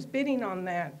person who's bidding on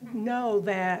that know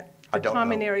that I the don't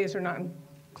common know. areas are not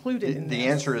included in this? the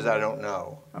answer is I don't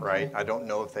know, right? Okay. I don't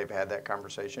know if they've had that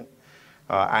conversation.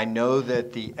 I know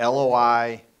that the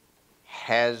LOI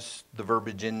has the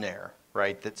verbiage in there,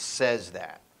 right, that says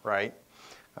that, right?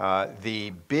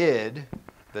 The bid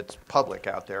that's public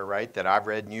out there, right, that I've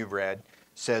read and you've read,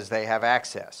 says they have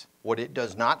access. What it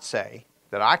does not say,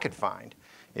 that I could find,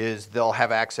 is they'll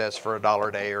have access for $1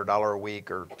 a day or $1 a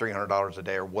week or $300 a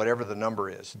day or whatever the number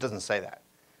is. It doesn't say that,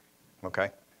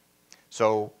 okay?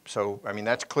 So I mean,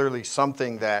 that's clearly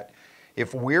something that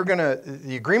if we're going to,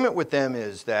 the agreement with them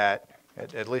is that,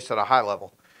 at least at a high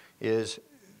level, is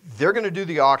they're going to do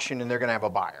the auction and they're going to have a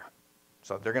buyer.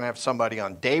 So they're going to have somebody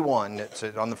on day one, that's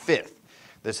on the 5th,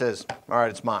 that says, all right,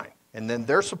 it's mine. And then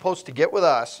they're supposed to get with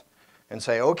us and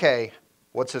say, okay,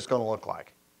 what's this going to look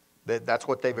like? That's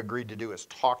what they've agreed to do, is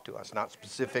talk to us, not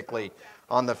specifically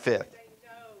on the 5th.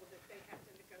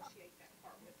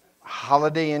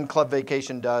 Holiday Inn Club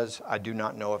Vacation does. I do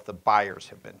not know if the buyers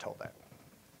have been told that.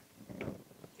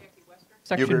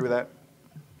 You agree with that?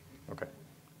 Okay.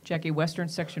 Jackie Western,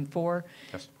 Section 4.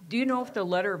 Yes. Do you know if the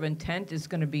letter of intent is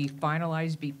going to be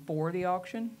finalized before the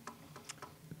auction?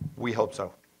 We hope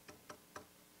so.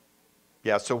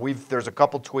 Yeah, so there's a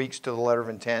couple tweaks to the letter of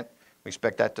intent. We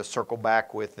expect that to circle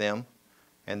back with them,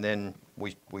 and then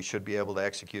we should be able to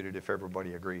execute it if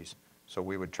everybody agrees. So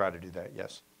we would try to do that,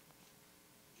 yes.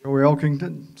 Joey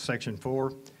Elkington, Section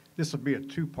 4. This will be a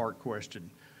two-part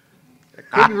question. I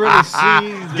couldn't really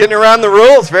see Getting around the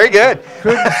rules, very good.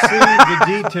 couldn't see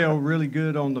the detail really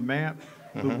good on the map.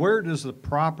 But where does the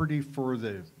property for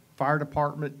the fire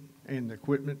department and the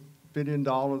equipment fit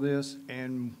into all of this,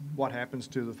 and what happens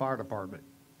to the fire department?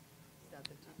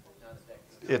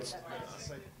 It's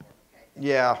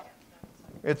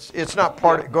not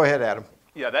part of, go ahead, Adam.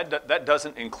 Yeah, that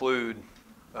doesn't include,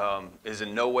 is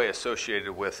in no way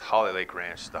associated with Holly Lake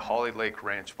Ranch. The Holly Lake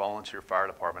Ranch Volunteer Fire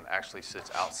Department actually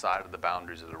sits outside of the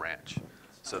boundaries of the ranch.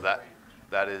 So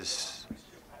that is,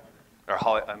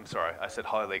 I'm sorry, I said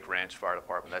Holly Lake Ranch Fire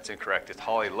Department. That's incorrect. It's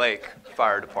Holly Lake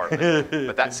Fire Department.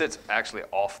 But that sits actually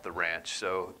off the ranch.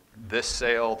 So this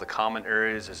sale, the common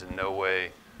areas, is in no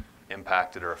way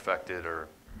impacted or affected or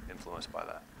influenced by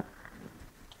that.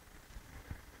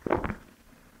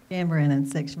 Dan Brennan,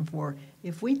 Section 4.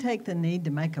 If we take the need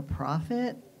to make a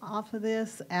profit off of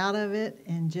this, out of it,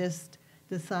 and just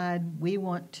decide we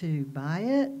want to buy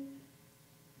it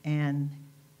and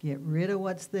get rid of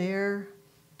what's there,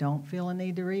 don't feel a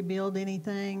need to rebuild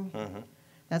anything,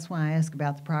 that's why I ask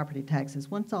about the property taxes.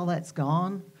 Once all that's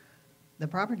gone, the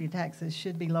property taxes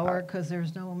should be lower because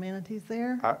there's no amenities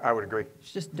there. I would agree.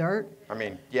 It's just dirt. I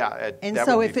mean, yeah, And that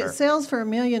so would if be it fair. sells for $1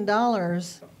 million,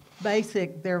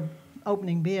 basic, their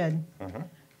opening bid,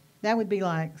 that would be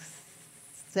like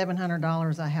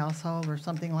 $700 a household or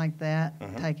something like that,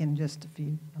 taking just a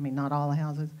few, I mean, not all the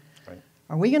houses. Right.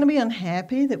 are we going to be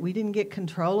unhappy that we didn't get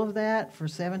control of that for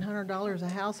 $700 a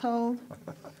household?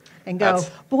 And go,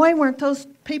 boy, weren't those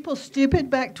people stupid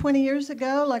back 20 years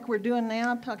ago like we're doing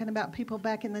now? I'm talking about people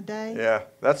back in the day. Yeah,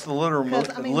 that's the literal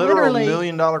literally, $1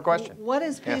 million question. What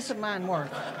is peace of mind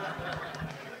worth?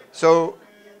 So,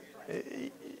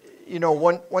 you know,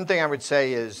 one thing I would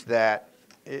say is that,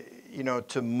 you know,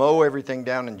 to mow everything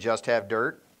down and just have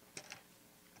dirt,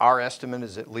 our estimate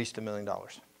is at least $1 million.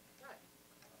 Right.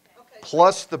 Okay.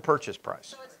 Plus the purchase price.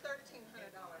 So it's $1,300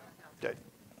 a house.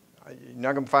 You're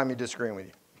not going to find me disagreeing with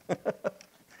you.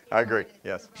 I agree,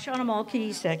 yes. Shauna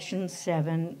Mulkey, Section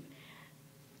 7.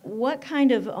 What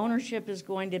kind of ownership is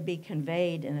going to be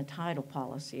conveyed in a title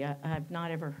policy? I've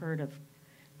not ever heard of.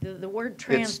 The word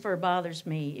transfer bothers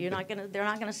me. They're not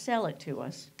going to sell it to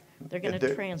us. They're going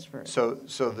to transfer it. So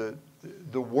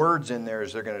the words in there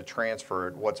is they're going to transfer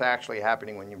it. What's actually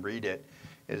happening when you read it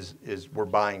is we're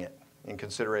buying it in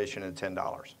consideration of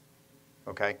 $10.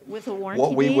 Okay? With a warranty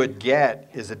What we deed? would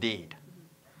get is a deed.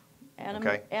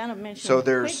 Adam mentioned So a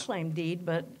quitclaim deed,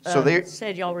 but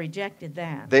said y'all rejected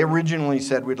that. They originally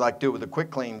said we'd like to do it with a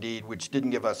quitclaim deed, which didn't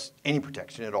give us any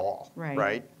protection at all.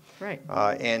 Right. Right?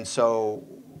 And so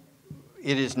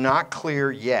it is not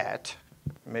clear yet,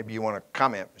 maybe you want to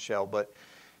comment, Michelle, but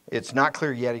it's not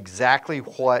clear yet exactly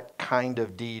what kind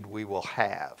of deed we will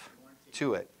have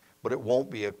to it, but it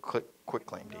won't be a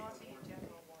quitclaim deed.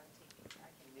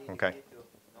 Okay.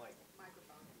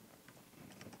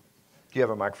 Do you have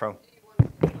a microphone?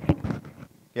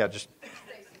 Yeah, just.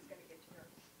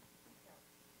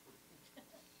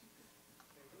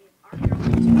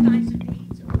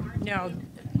 No,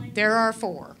 there are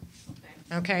 4.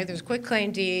 Okay, there's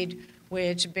quitclaim deed,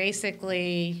 which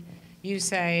basically you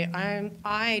say,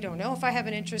 I don't know if I have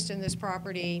an interest in this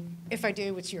property. If I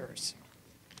do, it's yours.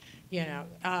 You know,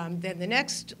 then the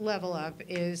next level up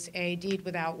is a deed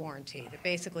without warranty that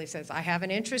basically says, I have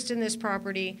an interest in this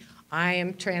property. I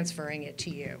am transferring it to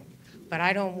you, but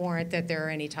I don't warrant that there are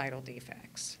any title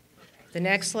defects. The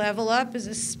next level up is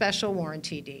a special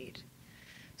warranty deed.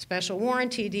 Special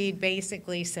warranty deed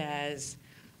basically says,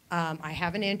 I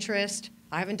have an interest.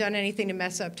 I haven't done anything to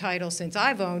mess up title since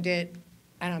I've owned it,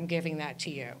 and I'm giving that to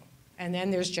you. And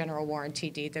then there's general warranty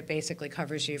deed that basically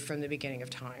covers you from the beginning of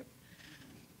time.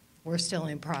 We're still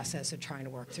in process of trying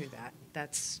to work through that.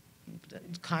 That's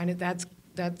kind of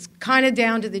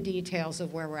down to the details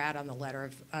of where we're at on the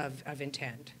letter of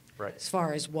intent. Right. As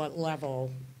far as what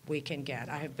level we can get.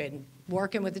 I have been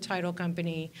working with the title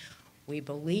company. We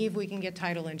believe we can get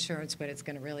title insurance, but it's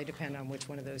going to really depend on which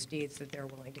one of those deeds that they're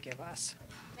willing to give us.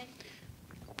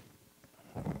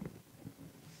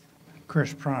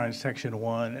 Chris Prine, Section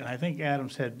 1, and I think Adam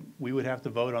said we would have to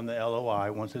vote on the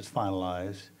LOI once it's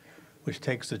finalized, which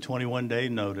takes the 21-day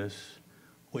notice,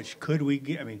 which could we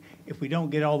get, I mean, if we don't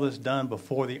get all this done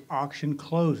before the auction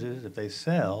closes, if they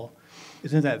sell,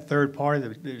 isn't that third party,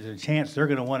 there's a chance they're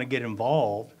going to want to get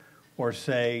involved or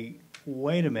say,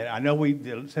 wait a minute, I know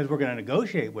it says we're going to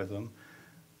negotiate with them,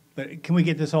 but can we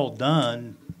get this all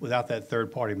done without that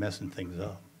third party messing things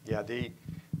up? Yeah, the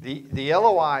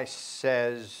LOI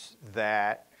says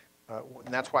that, and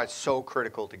that's why it's so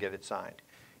critical to get it signed.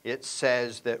 It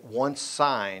says that once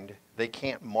signed, they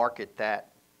can't market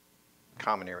that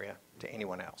common area to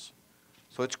anyone else.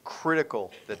 So it's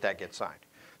critical that that gets signed.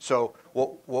 So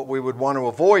what we would want to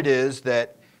avoid is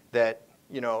that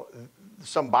you know,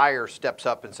 some buyer steps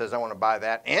up and says, I want to buy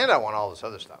that and I want all this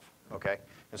other stuff, okay?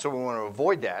 And so we want to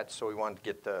avoid that, so we want to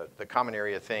get the common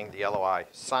area thing, the LOI,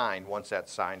 signed. Once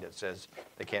that's signed, it says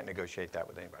they can't negotiate that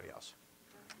with anybody else.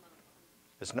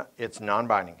 It's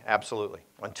non-binding, absolutely.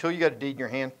 Until you got a deed in your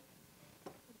hand,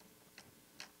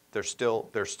 there's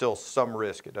still some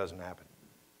risk it doesn't happen.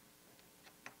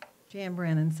 Jan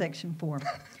Brennan, Section 4.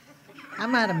 I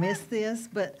might have missed this,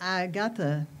 but I got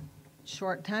the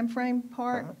short time frame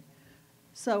part.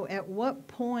 So at what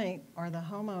point are the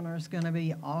homeowners going to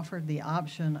be offered the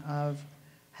option of,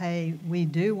 hey, we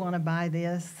do want to buy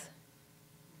this,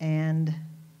 and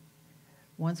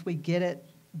once we get it,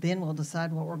 then we'll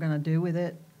decide what we're going to do with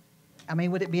it? I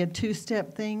mean, would it be a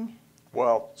two-step thing?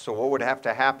 Well, so what would have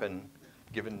to happen,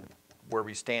 given where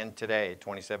we stand today,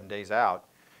 27 days out,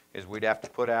 is we'd have to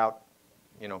put out,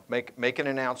 you know, make an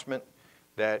announcement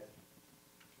that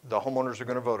the homeowners are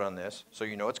going to vote on this, so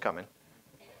you know it's coming.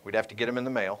 We'd have to get them in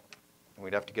the mail, and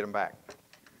we'd have to get them back.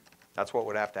 That's what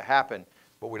would have to happen.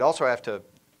 But we'd also have to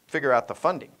figure out the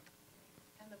funding.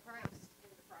 And the price.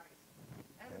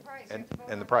 And the price.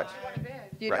 And the price.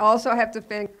 You'd Right. also have to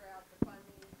figure out the funding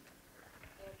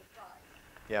and the price.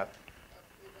 Yeah.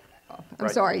 I'm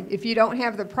Right. sorry, if you don't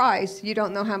have the price, you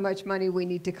don't know how much money we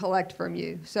need to collect from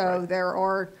you. So Right. there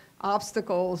are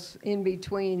obstacles in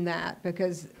between that,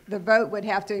 because the vote would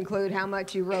have to include how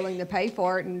much you're willing to pay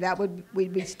for it, and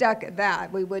we'd be stuck at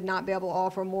that. We would not be able to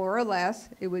offer more or less.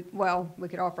 Well, we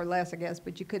could offer less, I guess,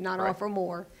 but you could not offer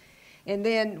more. And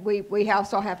then we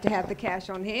also have to have the cash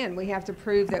on hand. We have to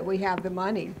prove that we have the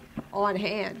money on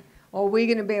hand. Are we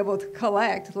going to be able to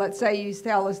collect? Let's say you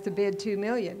tell us to bid $2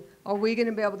 million. Are we going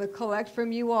to be able to collect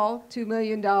from you all $2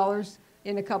 million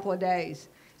in a couple of days?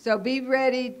 So be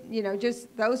ready,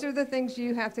 just those are the things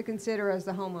you have to consider as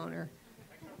the homeowner.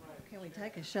 Can we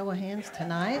take a show of hands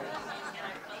tonight?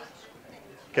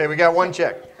 Okay, we got one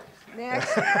check.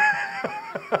 Next.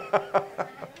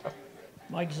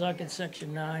 Mike Zuckett,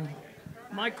 Section 9.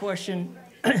 My question,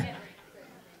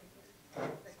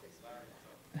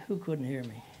 who couldn't hear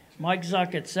me? Mike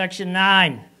Zuckett, Section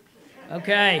 9.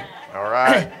 Okay. All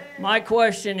right. My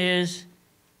question is,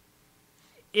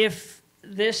 if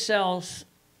this sells,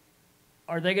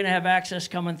 are they going to have access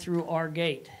coming through our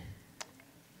gate?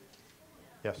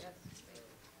 Yes.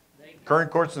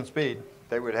 Current course and speed,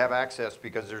 they would have access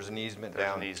because there's an easement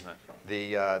down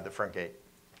the front gate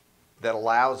that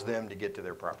allows them to get to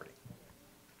their property.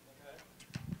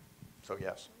 So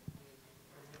yes.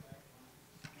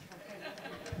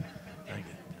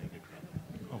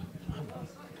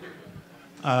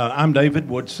 I'm David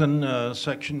Woodson,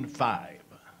 Section 5. Is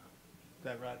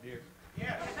that right, dear?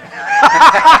 Yes.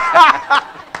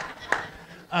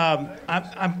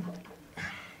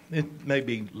 It may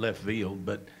be left field,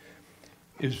 but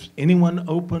is anyone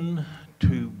open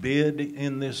to bid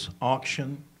in this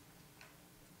auction?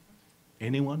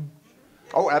 Anyone?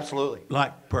 Oh, absolutely.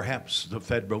 Like perhaps the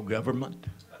federal government?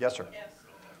 Yes, sir.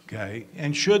 Okay.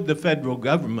 And should the federal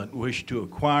government wish to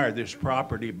acquire this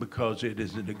property because it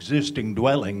is an existing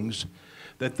dwellings,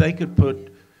 that they could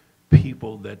put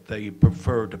people that they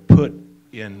prefer to put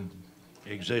in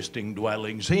existing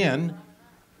dwellings in,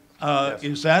 Yes.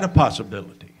 Is that a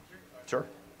possibility? Sure.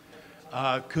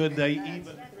 Could they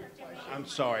even, I'm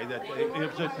sorry,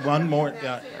 one more.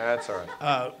 That's all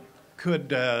right. Could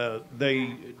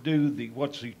they do the,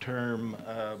 what's the term,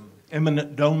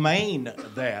 eminent domain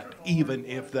that, even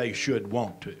if they should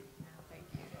want to?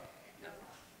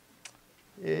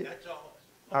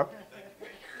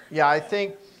 Yeah,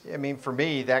 I mean, for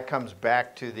me, that comes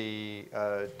back to the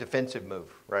defensive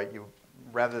move, right?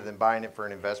 Rather than buying it for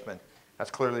an investment,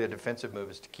 that's clearly a defensive move,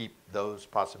 is to keep those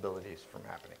possibilities from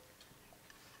happening.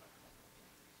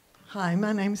 Hi,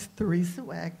 my name's Theresa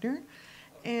Wagner,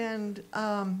 and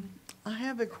I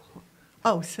have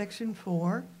Section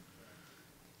 4.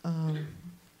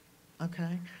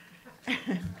 Okay.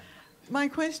 My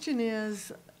question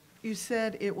is, you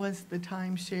said it was the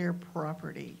timeshare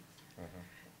property.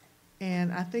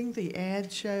 And I think the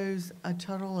ad shows a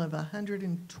total of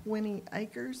 120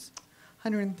 acres,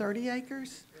 130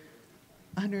 acres,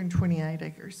 128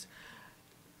 acres.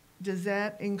 Does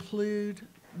that include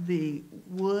the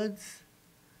woods,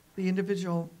 the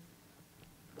individual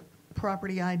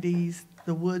property IDs,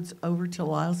 the woods over to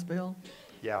Lylesville?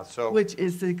 Yeah, so. Which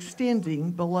is extending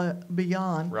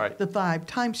beyond Right. the 5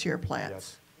 timeshare plats.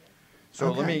 Yes. So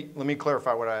Okay. let me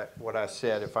clarify what I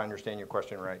said, if I understand your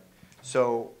question right.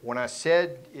 So when I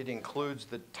said it includes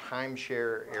the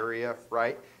timeshare area,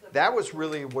 right, that was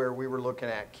really where we were looking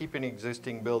at keeping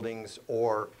existing buildings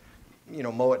or,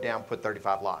 mow it down, put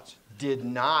 35 lots. Did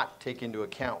not take into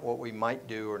account what we might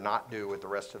do or not do with the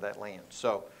rest of that land.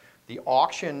 So the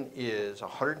auction is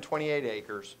 128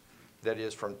 acres that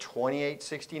is from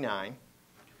 2869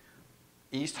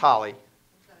 East Holly,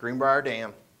 Greenbrier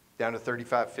Dam, down to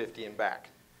 3550 and back.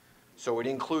 So it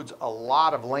includes a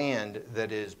lot of land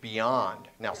that is beyond.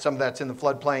 Now, some of that's in the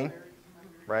floodplain,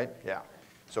 right? Yeah.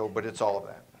 So, but it's all of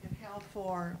that. And how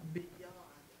far beyond?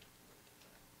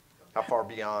 How far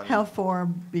beyond? How far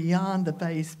beyond the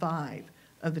Phase 5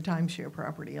 of the timeshare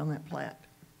property on that plat?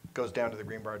 Goes down to the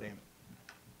Greenbrier Dam.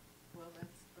 Well,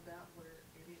 that's about where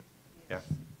it is. Yeah.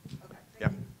 Okay. Yeah,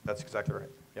 that's exactly right.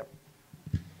 Yep.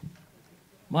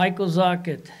 Michael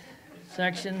Zuckett,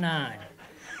 Section 9.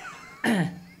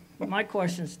 My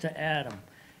question's to Adam.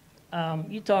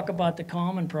 You talk about the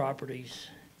common properties.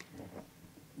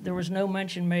 There was no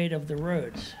mention made of the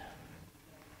roads.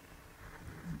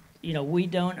 We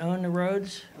don't own the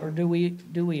roads, or do we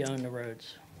own the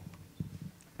roads?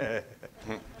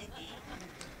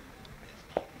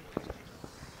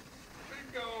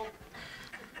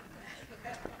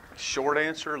 Short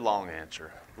answer, long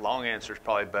answer. Long answer is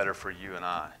probably better for you and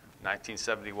I.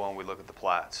 1971, we look at the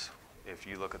plats. If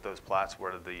you look at those plats,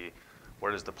 where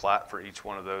does the plat for each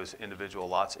one of those individual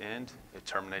lots end? It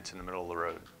terminates in the middle of the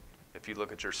road. If you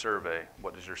look at your survey,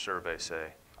 what does your survey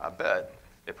say? I bet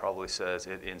it probably says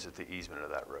it ends at the easement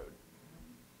of that road.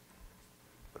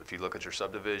 But if you look at your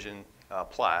subdivision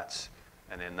plats,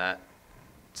 and in that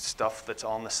stuff that's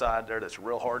on the side there that's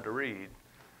real hard to read,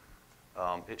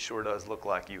 it sure does look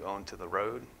like you own to the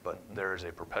road, but there is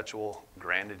a perpetual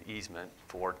granted easement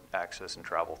for access and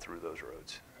travel through those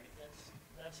roads.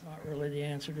 That's not really the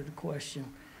answer to the question.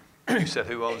 You said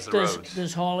who owns the roads?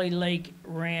 Does Holly Lake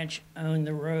Ranch own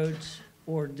the roads,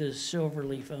 or does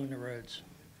Silverleaf own the roads?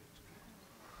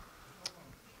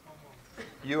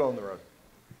 You own the road.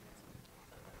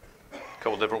 A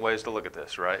couple different ways to look at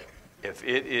this, right? If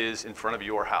it is in front of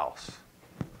your house,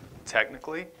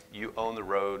 technically, you own the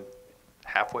road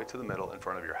halfway to the middle in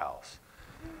front of your house.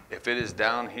 If it is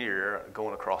down here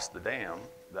going across the dam,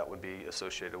 that would be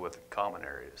associated with common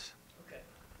areas. Okay.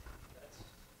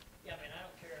 Yeah, I mean, I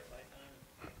don't care if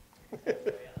I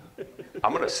own.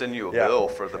 I'm going to send you a bill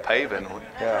for the paving.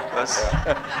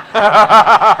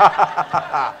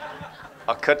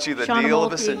 I'll cut you the deal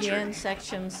of a century. Again,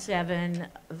 Section 7,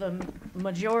 the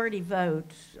majority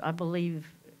vote, I believe,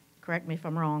 correct me if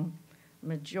I'm wrong,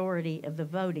 majority of the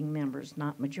voting members,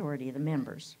 not majority of the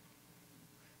members.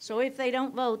 So if they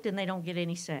don't vote, then they don't get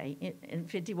any say. And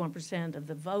 51% of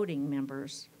the voting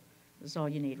members is all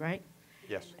you need, right?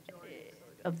 Yes.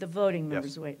 Of the voting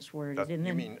members, the way it's worded. And You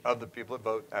then, mean of the people that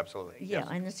vote? Absolutely. yeah, Yes.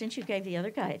 and since you gave the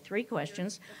other guy 3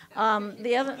 questions,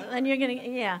 the other, and you're going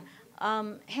to,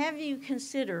 have you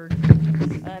considered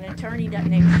an attorney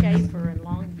named Schaefer in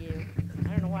Longview? I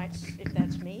don't know why if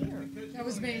that's me or. That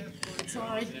was me,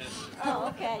 sorry. Oh,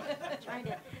 okay.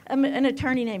 An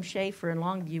attorney named Schaefer in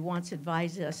Longview once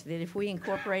advised us that if we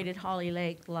incorporated Holly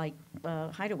Lake like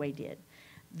Hideaway did,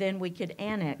 then we could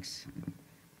annex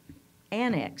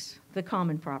the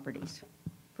common properties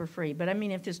for free. But I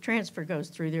mean, if this transfer goes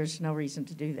through, there's no reason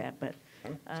to do that. But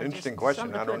It's an interesting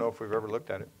question. I don't know if we've ever looked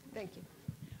at it. Thank you.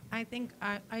 I think,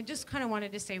 I just kind of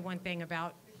wanted to say one thing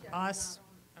about us.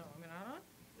 Oh, I mean,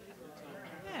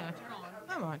 yeah,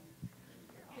 come on.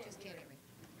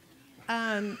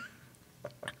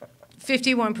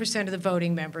 51% of the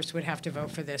voting members would have to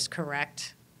vote for this,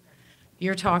 correct?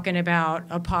 You're talking about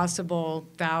a possible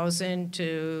 $1,000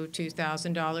 to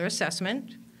 $2,000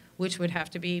 assessment, which would have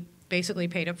to be basically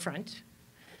paid up front.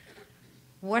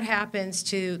 What happens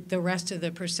to the rest of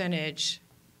the percentage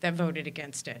that voted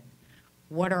against it?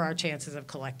 What are our chances of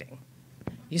collecting?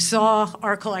 You saw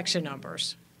our collection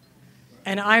numbers.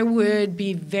 And I would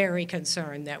be very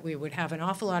concerned that we would have an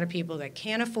awful lot of people that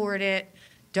can't afford it,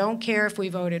 don't care if we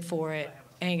voted for it,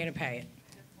 ain't gonna pay it.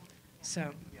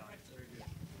 So.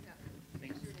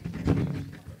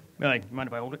 Hey, mind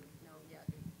if I hold it?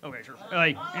 Okay, sure.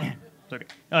 Hey, it's okay.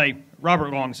 Hey,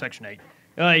 Robert Long, Section 8.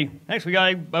 Actually,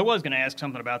 I was going to ask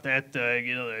something about that.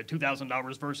 The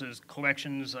 $2,000 versus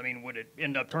collections. I mean, would it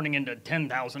end up turning into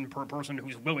 $10,000 per person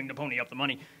who's willing to pony up the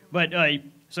money? But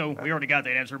so we already got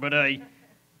that answer. But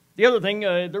the other thing,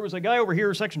 there was a guy over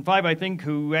here, Section 5, I think,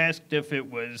 who asked if it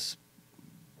was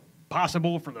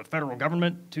possible for the federal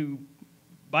government to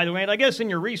buy the land. I guess in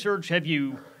your research, do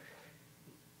you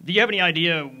have any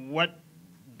idea what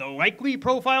the likely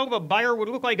profile of a buyer would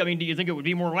look like? I mean, do you think it would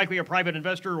be more likely a private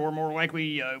investor or more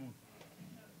likely,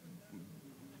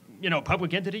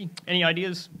 public entity? Any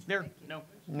ideas there? No.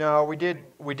 No, we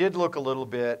did look a little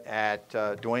bit at.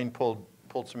 Dwayne pulled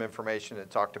some information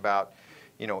that talked about,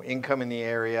 income in the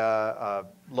area,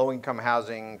 low-income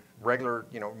housing, regular,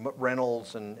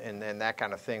 rentals, and that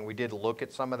kind of thing. We did look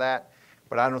at some of that,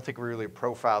 but I don't think we really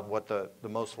profiled what the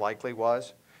most likely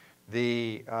was.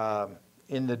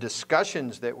 In the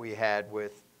discussions that we had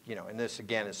with, and this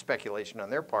again is speculation on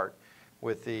their part,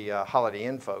 with the Holiday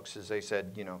Inn folks, is they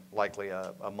said, likely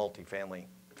a multifamily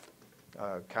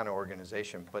kind of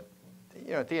organization. But,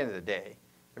 at the end of the day,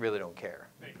 they really don't care,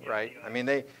 right? I mean,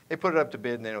 they put it up to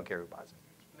bid and they don't care who buys it.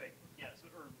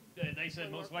 They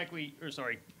said most likely, so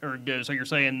you're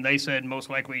saying they said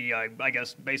most likely, I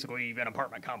guess, basically an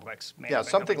apartment complex. Yeah,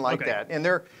 something like that. And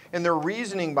their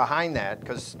reasoning behind that,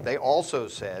 because they also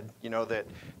said,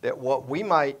 that what we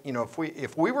might,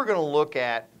 if we were going to look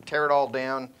at tear it all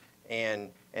down and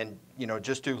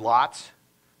just do lots,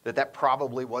 that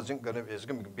probably is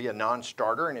going to be a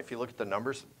non-starter. And if you look at the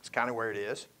numbers, it's kind of where it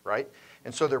is, right?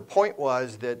 And so their point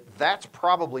was that that's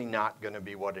probably not going to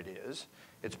be what it is.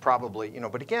 It's probably,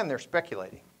 but again, they're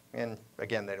speculating. And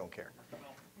again, they don't care.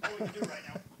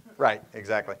 Right,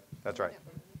 exactly. That's right.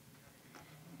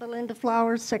 Belinda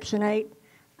Flowers, Section 8.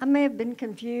 I may have been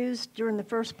confused during the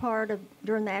first part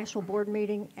during the actual board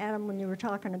meeting, Adam, when you were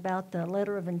talking about the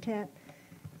letter of intent.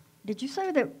 Did you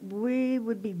say that we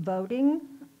would be voting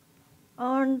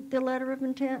on the letter of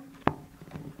intent?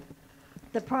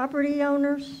 the property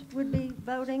owners would be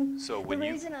voting? So The when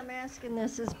you- reason I'm asking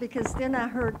this is because then I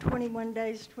heard 21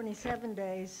 days, 27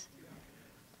 days.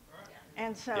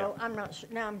 And so I'm not sure,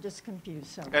 now I'm just confused,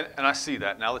 so. And I see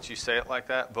that. Now that you say it like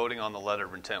that, voting on the letter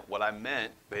of intent, what I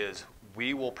meant is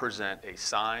we will present a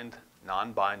signed,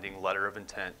 non-binding letter of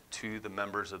intent to the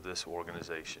members of this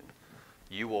organization.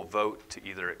 You will vote to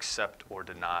either accept or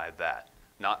deny that,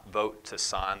 not vote to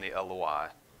sign the LOI,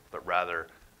 but rather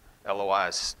LOI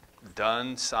is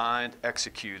done, signed,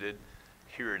 executed,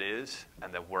 here it is,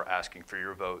 and then we're asking for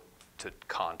your vote to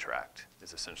contract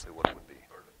is essentially what it would be.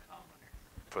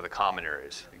 For the common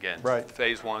areas. Again, Right.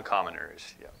 phase one common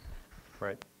areas, yeah.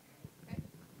 Right.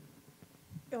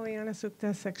 Ileana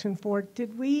Sukta, Section 4.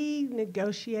 Did we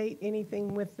negotiate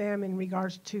anything with them in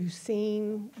regards to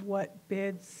seeing what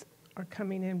bids are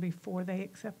coming in before they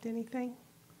accept anything?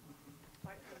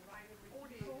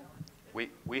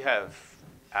 We have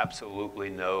absolutely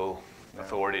no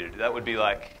authority to do that. Would be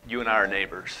like you and I are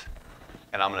neighbors,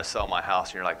 and I'm going to sell my house,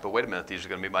 and you're like, but wait a minute, these are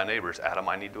going to be my neighbors. Adam,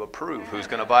 I need to approve. Who's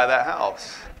going to buy that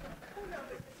house?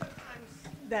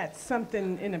 That's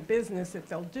something in a business that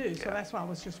they'll do, so that's why I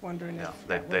was just wondering No, if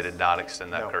they that they was- did not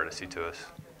extend that courtesy to us.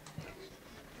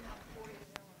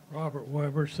 Robert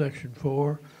Weber, Section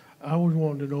 4. I was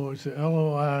wanting to know, is the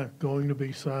LOI going to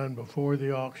be signed before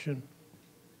the auction?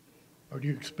 Or do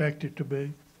you expect it to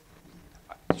be?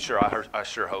 Sure, I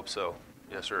sure hope so.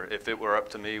 Yes, sir. If it were up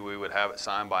to me, we would have it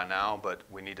signed by now, but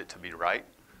we need it to be right,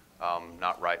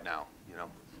 not right now, you know.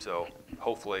 So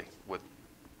hopefully with,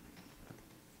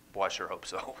 well, I sure hope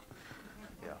so.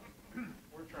 Yeah.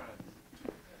 We're trying.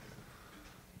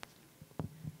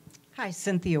 Hi,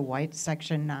 Cynthia White,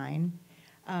 Section 9.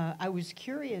 I was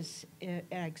curious, and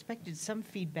I expected some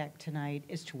feedback tonight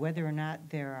as to whether or not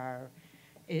there are,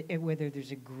 whether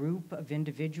there's a group of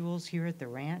individuals here at the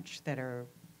ranch that are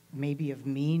maybe of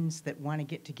means that want to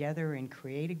get together and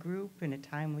create a group in a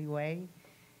timely way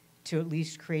to at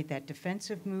least create that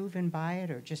defensive move and buy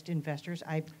it, or just investors.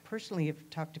 I personally have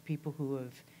talked to people who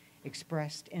have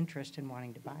expressed interest in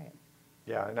wanting to buy it.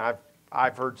 Yeah, and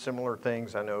I've heard similar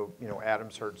things. I know,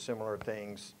 Adam's heard similar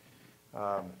things.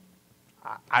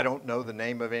 I don't know the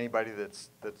name of anybody that's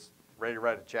ready to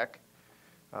write a check,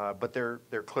 but there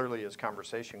clearly is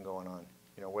conversation going on.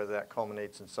 Whether that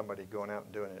culminates in somebody going out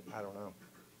and doing it, I don't know.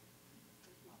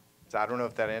 So I don't know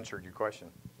if that answered your question,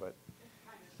 but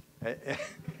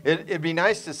it'd be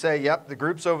nice to say, yep, the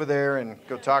group's over there and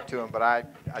go talk to them, but I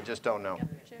just don't know.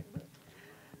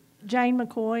 Jane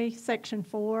McCoy, Section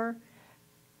 4.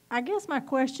 I guess my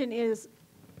question is,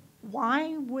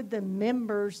 why would the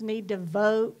members need to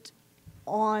vote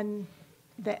on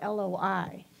the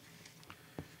LOI?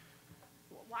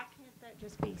 Why can't that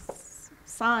just be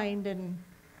signed and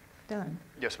done?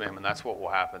 Yes, ma'am, and that's what will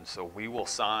happen. So we will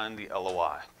sign the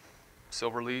LOI.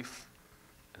 Silverleaf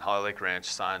and Holly Lake Ranch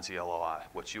signs the LOI.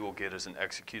 What you will get is an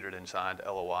executed and signed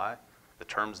LOI. The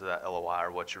terms of that LOI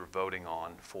are what you're voting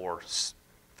on for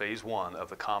phase one of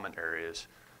the common areas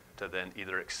to then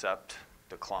either accept,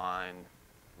 decline,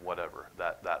 whatever,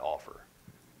 that offer.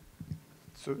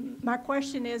 So my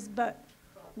question is, but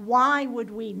why would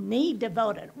we need to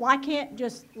vote it? Why can't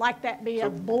just like that be a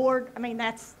board? I mean,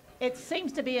 it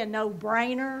seems to be a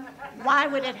no-brainer. Why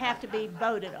would it have to be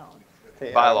voted on?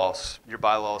 Bylaws, your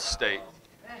bylaws state.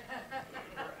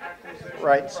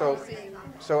 Right, so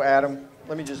Adam,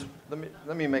 let me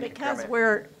make a comment. Because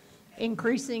we're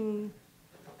increasing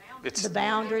the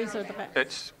boundaries of the.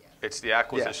 It's the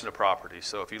acquisition of property.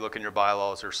 So if you look in your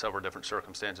bylaws, there's several different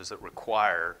circumstances that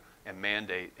require and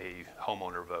mandate a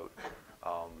homeowner vote,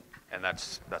 and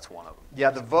that's one of them. Yeah,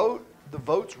 the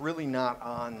vote's really not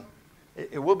on.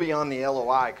 It will be on the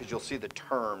LOI because you'll see the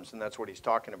terms, and that's what he's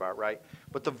talking about, right?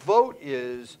 But the vote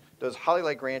is, does Holly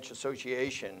Lake Ranch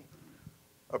Association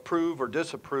approve or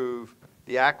disapprove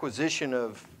the acquisition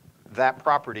of that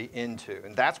property into?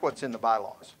 And that's what's in the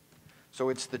bylaws. So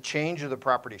it's the change of the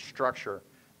property structure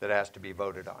that has to be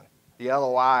voted on. The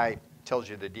LOI tells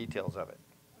you the details of it.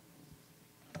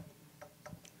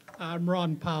 I'm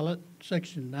Ron Pilot,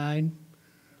 Section 9.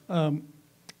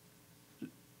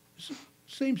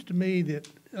 Seems to me that,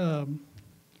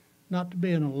 not to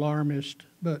be an alarmist,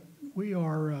 but we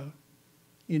are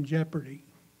in jeopardy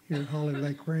here at Holly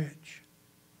Lake Ranch.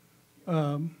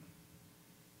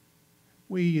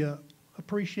 We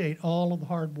appreciate all of the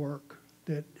hard work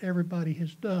that everybody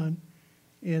has done,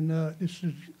 and this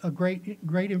is a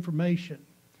great information,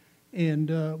 and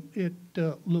it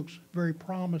looks very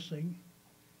promising,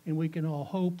 and we can all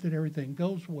hope that everything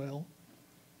goes well.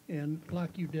 And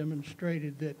like you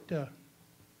demonstrated, that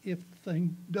if the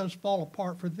thing does fall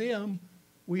apart for them,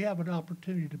 we have an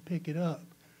opportunity to pick it up.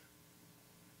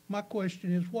 my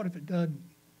question is, what if it doesn't?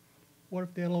 What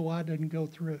if the LOI doesn't go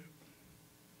through?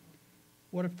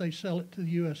 What if they sell it to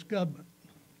the U.S. government?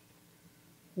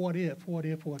 What if, what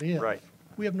if, what if? Right.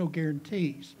 We have no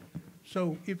guarantees.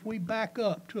 So if we back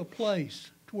up to a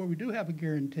place to where we do have a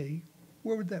guarantee,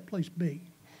 where would that place be?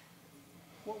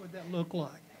 What would that look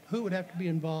like? Who would have to be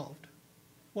involved?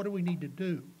 What do we need to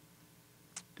do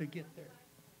to get there?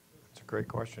 That's a great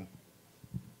question.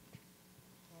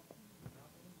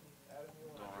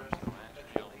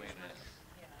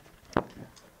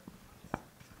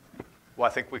 Well,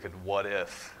 I think we could what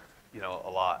if, a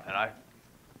lot. And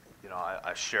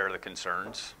I share the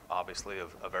concerns, obviously,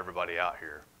 of everybody out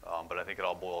here. But I think it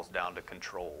all boils down to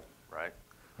control, right?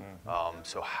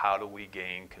 So how do we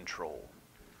gain control?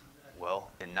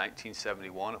 Well, in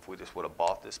 1971, if we just would have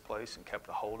bought this place and kept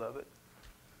a hold of it,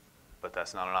 but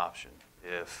that's not an option.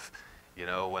 If,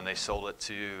 when they sold it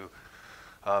to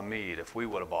Meade, if we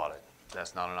would have bought it,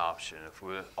 that's not an option. If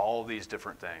we, all these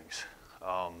different things.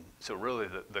 So really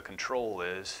the control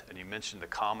is, and you mentioned the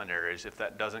common areas, if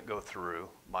that doesn't go through,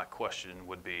 my question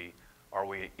would be, are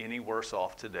we any worse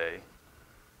off today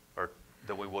or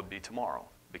than we would be tomorrow?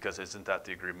 Because isn't that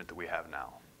the agreement that we have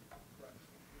now?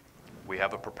 We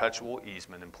have a perpetual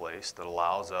easement in place that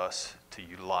allows us to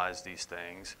utilize these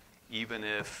things, even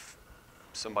if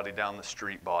somebody down the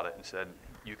street bought it and said,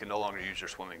 you can no longer use your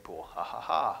swimming pool. Ha ha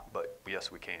ha, but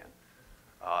yes, we can.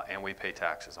 And we pay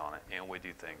taxes on it, and we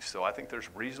do things. So I think there's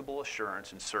reasonable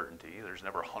assurance and certainty. There's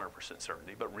never 100%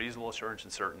 certainty, but reasonable assurance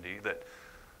and certainty that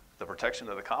the protection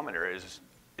of the common area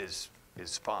is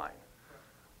fine.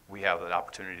 We have the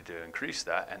opportunity to increase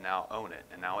that and now own it,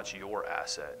 and now it's your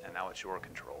asset, and now it's your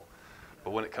control.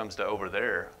 But when it comes to over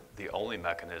there, the only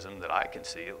mechanism that I can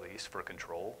see, at least, for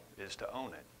control is to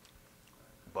own it.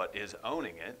 But is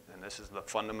owning it, and this is the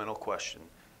fundamental question,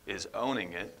 is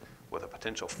owning it with a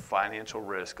potential financial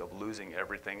risk of losing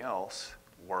everything else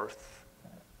worth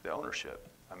the ownership?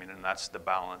 I mean, and that's the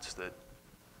balance that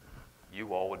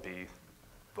you all would be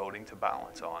voting to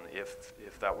balance on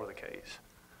if that were the case.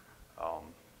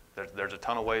 There's a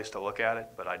ton of ways to look at it,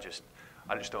 but I just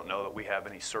don't know that we have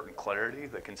any certain clarity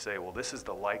that can say, well, this is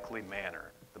the likely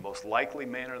manner. The most likely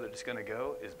manner that it's going to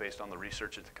go is based on the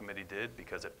research that the committee did,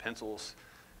 because it pencils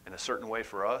in a certain way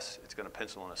for us, it's going to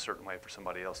pencil in a certain way for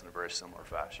somebody else in a very similar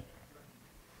fashion.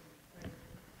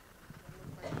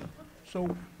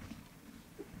 So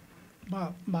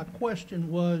my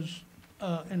question was,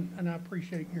 and I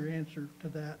appreciate your answer to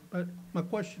that, but my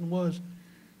question was,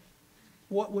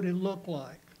 what would it look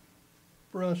like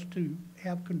for us to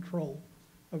have control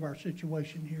of our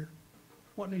situation here?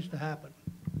 What needs to happen?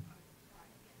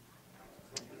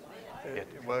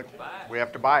 Well, we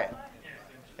have to buy it.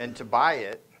 And to buy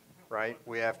it, right,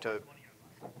 we have to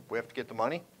get the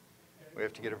money. We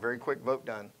have to get a very quick vote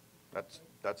done.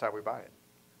 That's how we buy it.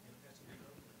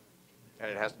 And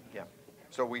it has, yeah.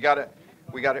 So we gotta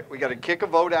kick a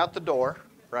vote out the door,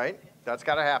 right? That's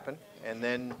gotta happen. And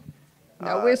then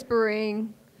No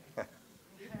whispering.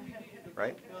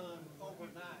 Right?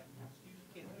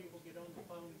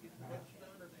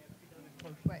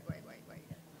 Wait.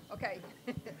 Okay.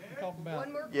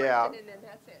 One more question Yeah. and then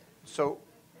that's it. So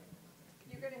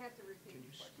You're going to have to repeat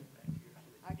the question.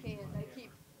 I can't. They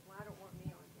keep, well, I don't want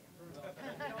me on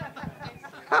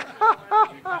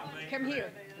camera. Come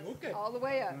here. Okay. All the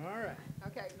way up. All right.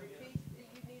 Okay. Repeat. You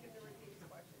need him to repeat the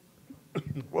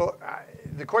question. well,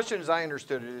 the question as I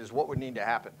understood it is what would need to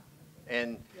happen.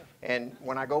 And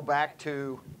when I go back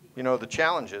to, the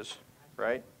challenges,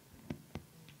 right?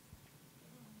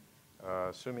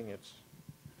 Assuming it's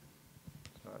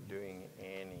not doing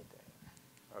anything.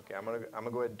 Okay, I'm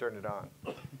gonna go ahead and turn it on.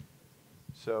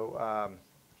 So,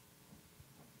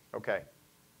 okay.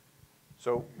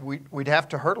 So we'd have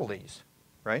to hurdle these,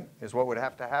 right? Is what would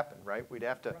have to happen, right? We'd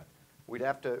have to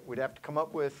come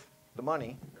up with the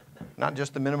money, not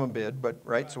just the minimum bid, but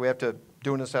right. So we have to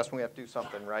do an assessment. We have to do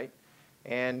something, right?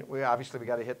 And we got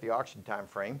to hit the auction time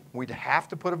frame. We'd have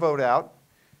to put a vote out.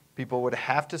 People would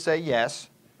have to say yes.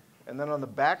 And then on the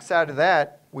back side of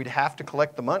that, we'd have to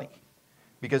collect the money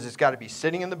because it's got to be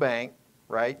sitting in the bank,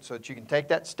 right? So that you can take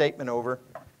that statement over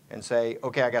and say,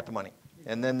 okay, I got the money.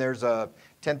 And then there's a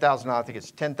 $10,000, I think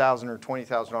it's $10,000 or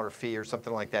 $20,000 fee or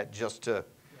something like that just to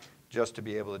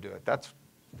be able to do it. That's,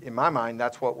 in my mind,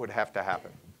 that's what would have to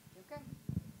happen. Okay.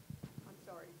 I'm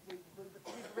sorry.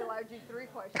 We allowed you 3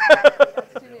 questions.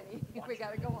 That's too many. We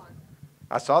got to go on.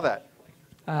 I saw that.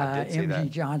 I did see M.G. that.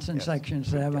 Johnson, Yes. Section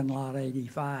 7, Lot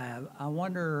 85. I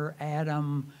wonder,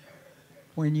 Adam,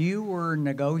 when you were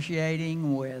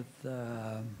negotiating with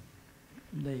the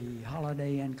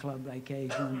Holiday Inn Club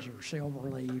Vacations or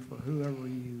Silverleaf or whoever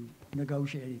you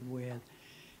negotiated with,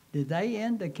 did they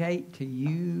indicate to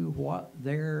you what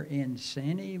their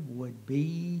incentive would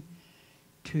be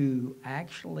to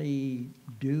actually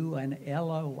do an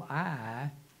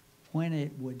LOI when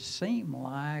it would seem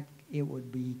like it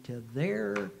would be to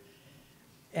their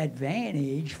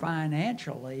advantage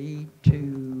financially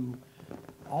to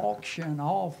auction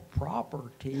off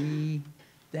property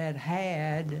that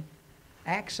had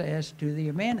access to the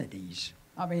amenities?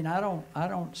 I mean, I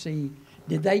don't see,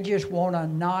 did they just want to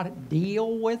not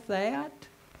deal with that?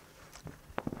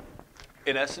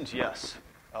 In essence, yes.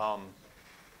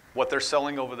 What they're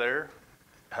selling over there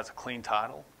has a clean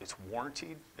title. It's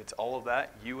warranted. It's all of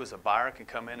that. You as a buyer can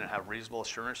come in and have reasonable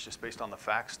assurance just based on the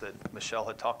facts that Michelle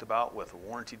had talked about with a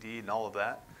warranty deed and all of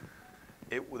that.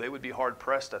 They would be hard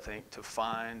pressed, I think, to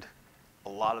find a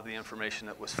lot of the information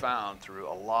that was found through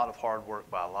a lot of hard work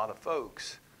by a lot of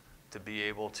folks to be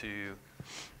able to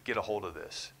get a hold of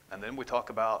this. And then we talk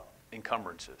about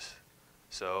encumbrances.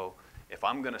 So if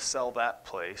I'm going to sell that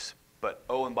place, but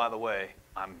oh, and by the way,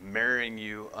 I'm marrying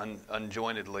you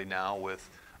unjointedly now with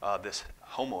this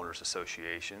homeowners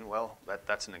association, well,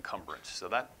 that's an encumbrance. So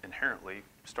that inherently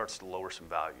starts to lower some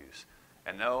values.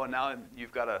 And now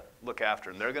you've got to look after,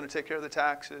 and they're going to take care of the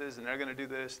taxes, and they're going to do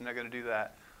this, and they're going to do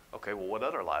that. Okay, well, what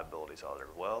other liabilities are there?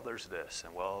 Well, there's this,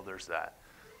 and well, there's that.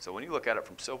 So when you look at it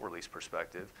from Silverleaf's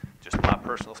perspective, just my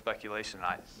personal speculation,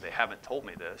 they haven't told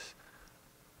me this,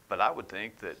 but I would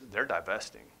think that they're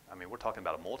divesting. I mean, we're talking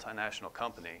about a multinational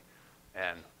company,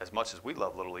 and as much as we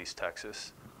love Little East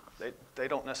Texas, they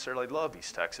don't necessarily love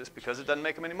East Texas because it doesn't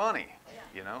make them any money,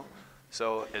 you know?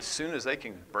 So as soon as they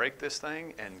can break this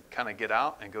thing and kind of get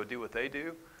out and go do what they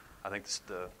do, I think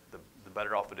the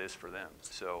better off it is for them.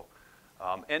 So,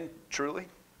 and truly,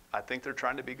 I think they're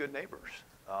trying to be good neighbors.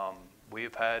 We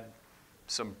have had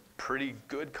some pretty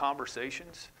good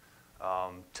conversations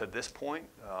to this point.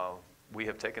 We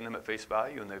have taken them at face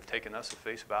value, and they've taken us at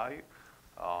face value.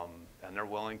 And they're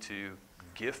willing to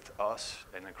gift us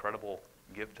an incredible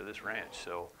gift to this ranch.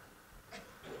 So,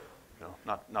 you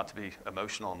know, not to be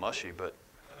emotional and mushy, but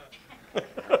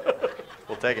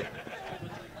we'll take it.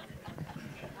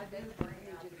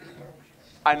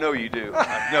 I know you do.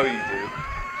 I know you do.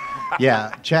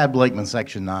 Yeah, Chad Blakeman,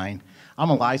 Section 9. I'm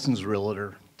a licensed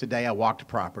realtor. Today I walked a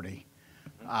property.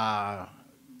 I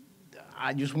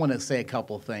just want to say a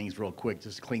couple of things real quick,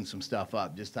 just to clean some stuff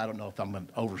up. I don't know if I'm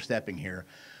overstepping here,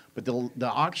 but the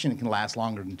auction can last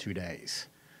longer than 2 days.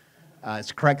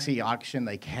 It's a Crexie auction.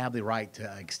 They have the right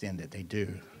to extend it. They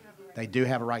do. They do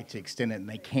have a right to extend it, and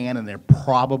they can, and they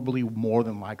probably more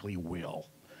than likely will.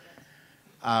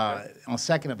 On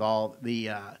second of all,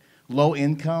 the low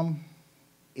income,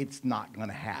 it's not going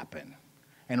to happen.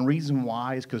 And the reason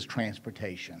why is because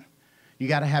transportation. You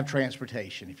got to have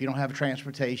transportation. If you don't have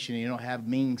transportation, you don't have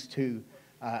means to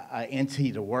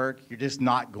entity to work, you're just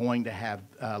not going to have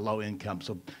low income.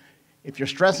 So if you're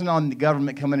stressing on the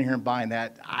government coming in here and buying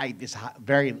that, it's a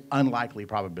very unlikely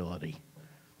probability.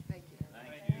 Thank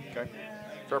you. Okay.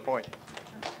 Fair point.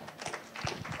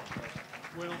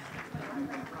 Well,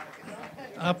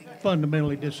 I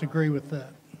fundamentally disagree with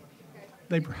that.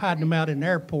 They're hiding them out in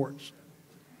airports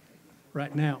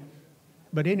right now.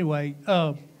 But anyway,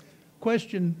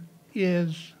 question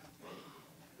is,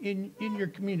 in your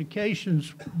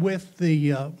communications with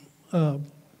the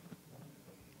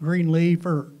Greenleaf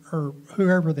or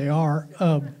whoever they are,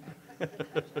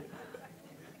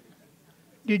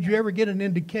 did you ever get an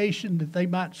indication that they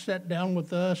might sit down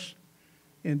with us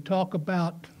and talk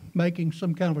about making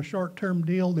some kind of a short-term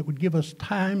deal that would give us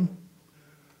time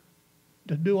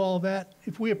to do all that?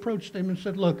 If we approached them and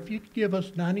said, look, if you could give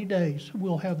us 90 days,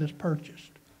 we'll have this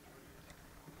purchased.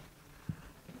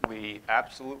 We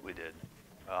absolutely did.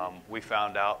 We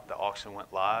found out the auction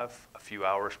went live a few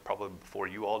hours probably before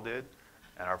you all did,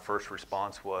 and our first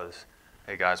response was,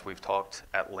 hey guys, we've talked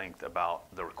at length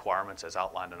about the requirements as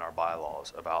outlined in our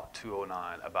bylaws, about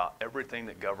 209, about everything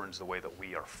that governs the way that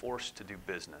we are forced to do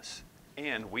business.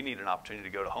 And we need an opportunity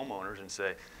to go to homeowners and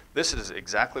say, this is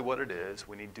exactly what it is.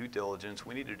 We need due diligence.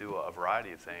 We need to do a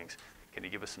variety of things. Can you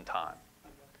give us some time?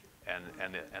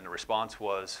 And the response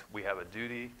was, we have a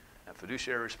duty and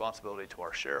fiduciary responsibility to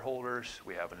our shareholders.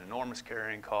 We have an enormous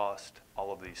carrying cost,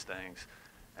 all of these things,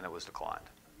 and it was declined.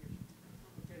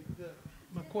 Okay,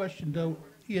 my question, though,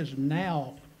 is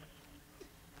now,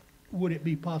 would it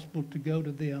be possible to go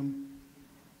to them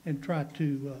and try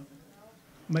to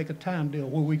make a time deal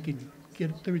where we can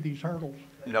get through these hurdles?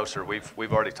 No, sir.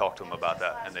 We've already talked to them about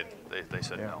that, and they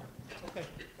said no. Okay.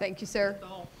 Thank you, sir.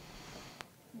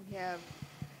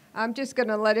 I'm just going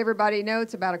to let everybody know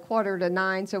it's about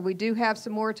 8:45, so we do have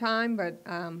some more time, but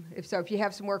if you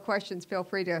have some more questions, feel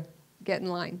free to get in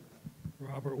line.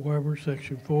 Robert Weber,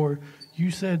 Section 4. You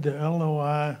said the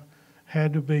LOI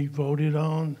had to be voted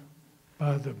on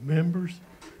by the members.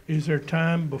 Is there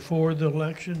time before the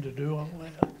election to do all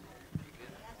that?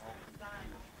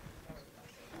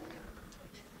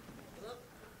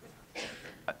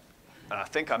 I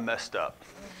think I messed up.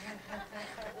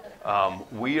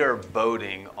 We are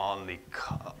voting on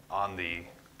the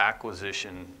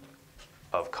acquisition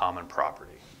of common property.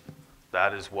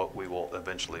 That is what we will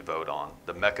eventually vote on.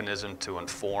 The mechanism to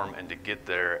inform and to get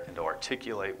there and to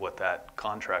articulate what that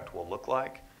contract will look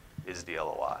like is the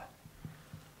LOI.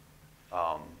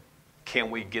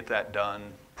 Can we get that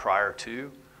done prior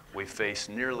to? We face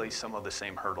nearly some of the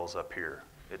same hurdles up here.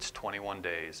 It's 21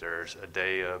 days. There's a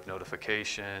day of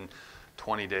notification,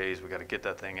 20 days, we got to get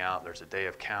that thing out. There's a day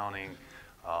of counting.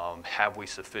 Have we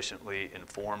sufficiently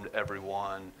informed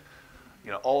everyone? You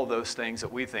know, all of those things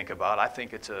that we think about. I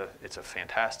think it's a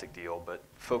fantastic deal, but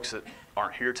folks that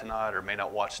aren't here tonight or may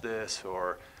not watch this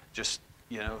or just,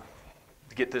 you know,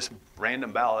 get this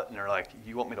random ballot and they're like,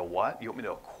 you want me to what? You want me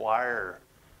to acquire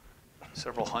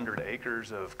several hundred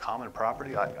acres of common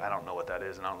property? I don't know what that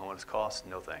is and I don't know what it's cost.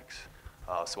 No thanks.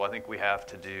 So I think we have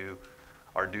to do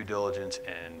our due diligence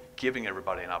and giving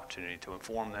everybody an opportunity to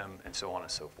inform them and so on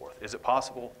and so forth. Is it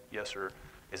possible? Yes, sir.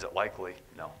 Is it likely?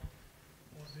 No.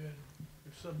 Well, then,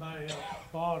 if somebody else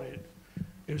bought it,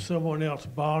 if someone else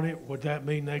bought it, would that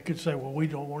mean they could say, well, we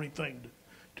don't want anything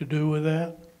to do with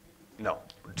that? No,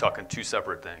 we're talking two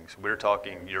separate things. We're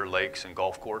talking your lakes and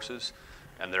golf courses,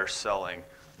 and they're selling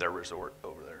their resort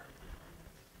over there.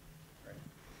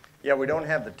 Yeah, we don't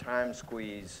have the time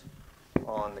squeeze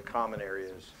on the common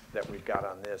areas that we've got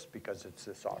on this because it's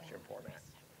this auction format,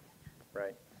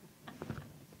 right?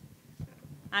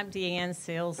 I'm Deanne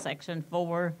Sills, Section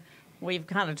 4. We've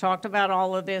kind of talked about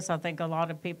all of this. I think a lot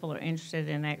of people are interested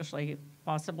in actually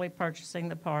possibly purchasing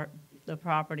the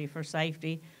property for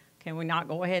safety. Can we not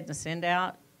go ahead and send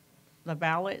out the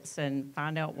ballots and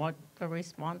find out what the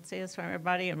response is from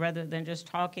everybody rather than just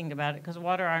talking about it? Because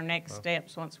what are our next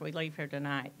steps once we leave here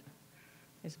tonight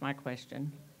is my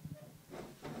question.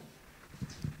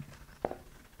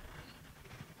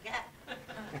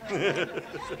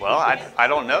 Well, I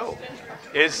don't know.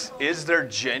 Is there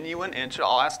genuine interest?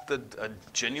 I'll ask a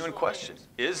genuine question.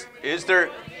 Is there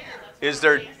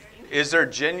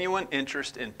genuine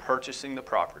interest in purchasing the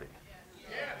property?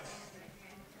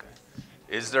 Okay.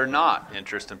 Is there not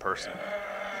interest in purchasing?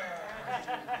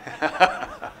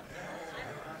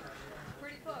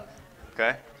 Pretty close.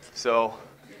 Okay, so.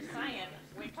 Just saying,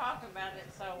 we talked about it,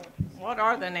 so what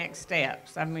are the next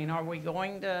steps? I mean, are we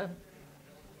going to?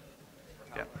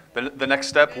 Yeah, but the next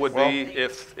step would be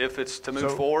if it's to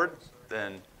move forward,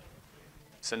 then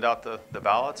send out the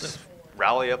ballots,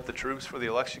 rally up the troops for the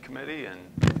election committee, and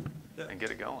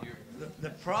get it going.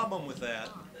 The problem with that,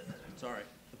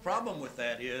 the problem with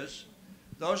that is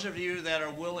those of you that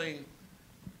are willing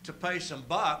to pay some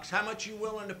bucks, how much are you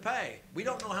willing to pay? We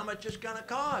don't know how much it's going to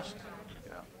cost.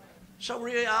 Yeah. So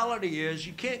reality is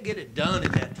you can't get it done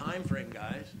in that time frame,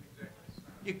 guys.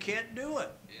 You can't do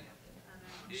it.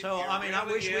 So, I mean, I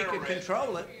wish we could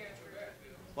control it.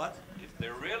 What? If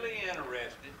they're really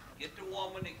interested, get the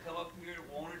woman that come up here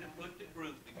that wanted to put the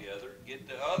group together, get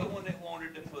the other one that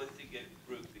wanted to put the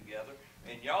group together,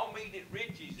 and y'all meet at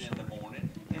Richie's in the morning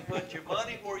and put your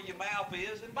money where your mouth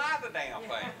is and buy the damn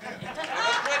thing.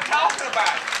 Let's quit talking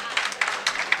about it.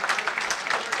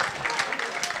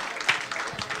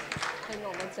 Hang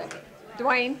on 1 second.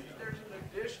 Dwayne? There's an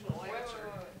additional answer.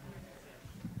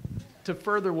 To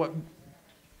further what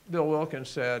Bill Wilkins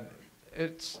said,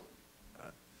 it's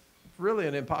really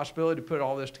an impossibility to put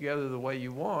all this together the way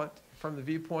you want from the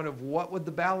viewpoint of what would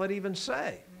the ballot even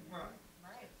say?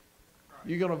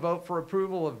 You're going to vote for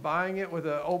approval of buying it with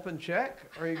an open check?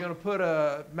 Or are you going to put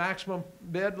a maximum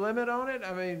bid limit on it?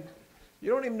 I mean, you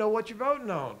don't even know what you're voting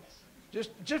on.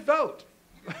 Just vote.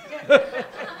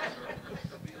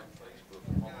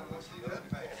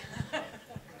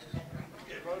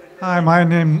 Hi, my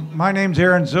name's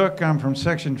Aaron Zook. I'm from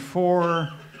Section 4.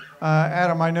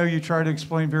 Adam, I know you tried to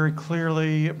explain very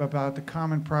clearly about the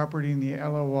common property and the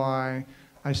LOI.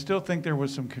 I still think there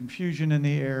was some confusion in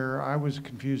the air. I was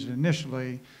confused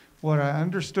initially. What I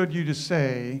understood you to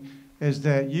say is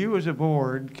that you as a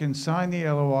board can sign the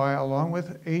LOI along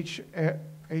with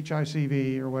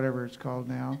HICV or whatever it's called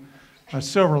now,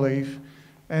 Silverleaf,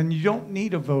 and you don't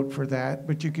need a vote for that,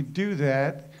 but you could do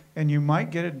that and you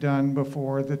might get it done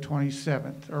before the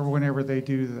 27th or whenever they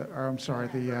do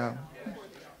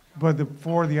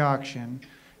before the auction.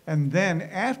 And then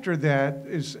after that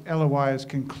LOI is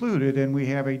concluded and we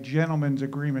have a gentleman's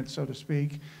agreement, so to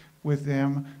speak, with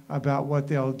them about what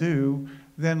they'll do,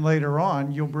 then later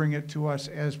on, you'll bring it to us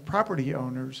as property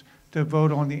owners to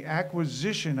vote on the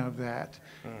acquisition of that.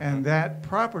 And that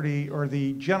property, or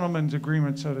the gentleman's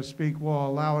agreement, so to speak, will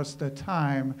allow us the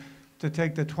time to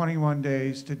take the 21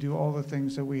 days to do all the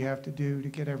things that we have to do to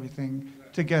get everything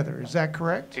together. Is that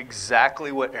correct?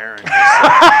 Exactly what Aaron just said.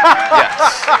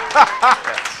 Yes.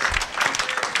 Yes.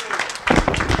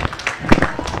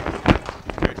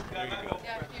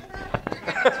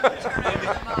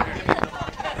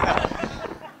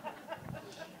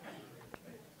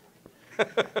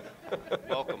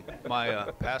 Welcome.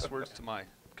 My passwords to my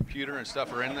computer and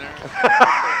stuff are in there.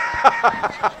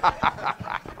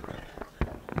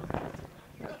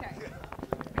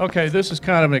 Okay, this is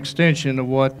kind of an extension of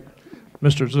what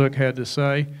Mr. Zook had to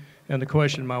say, and the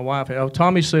question my wife had. Oh,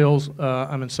 Tommy Seals,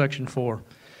 I'm in Section 4.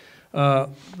 The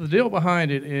deal behind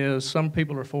it is some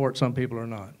people are for it, some people are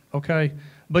not, okay?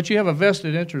 But you have a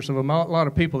vested interest of a lot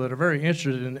of people that are very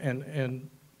interested in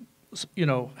you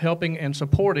know, helping and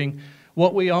supporting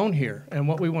what we own here and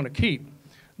what we want to keep.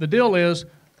 The deal is,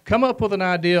 come up with an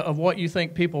idea of what you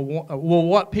think people want,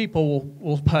 what people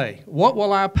will pay. What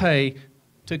will I pay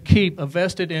to keep a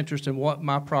vested interest in what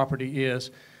my property is?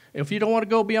 If you don't want to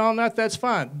go beyond that, that's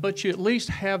fine. But you at least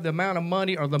have the amount of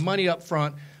money or the money up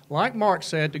front, like Mark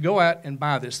said, to go out and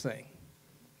buy this thing.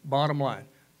 Bottom line.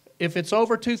 If it's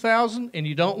over $2,000 and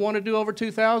you don't want to do over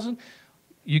 $2,000,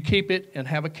 you keep it and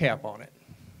have a cap on it.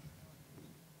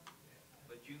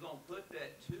 But you're going to put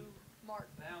that $2,000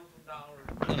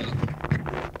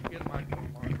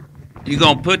 You're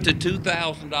going to put the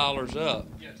 $2,000 up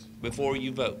before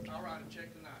you vote. All right,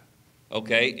 check tonight.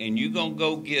 Okay, and you're going to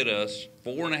go get us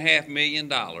 $4.5 million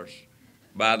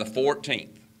by the 14th.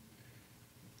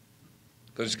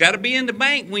 Because it's got to be in the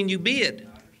bank when you bid.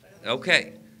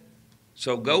 Okay.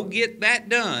 So go get that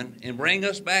done and bring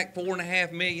us back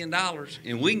 $4.5 million,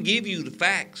 and we can give you the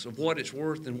facts of what it's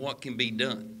worth and what can be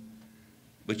done.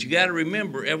 But you got to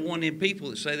remember, every one of them people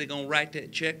that say they're going to write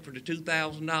that check for the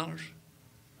 $2,000,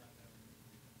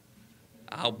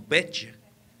 I'll bet you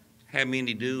how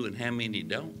many do and how many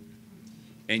don't.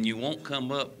 And you won't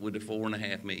come up with the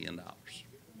 $4.5 million.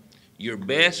 Your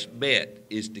best bet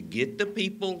is to get the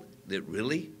people that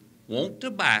really want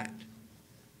to buy it,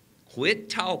 quit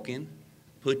talking,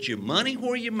 put your money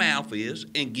where your mouth is,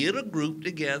 and get a group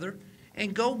together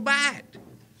and go buy it.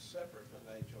 Separate from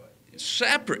HOA.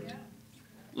 Separate.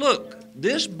 Look,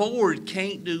 this board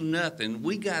can't do nothing.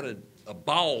 We got a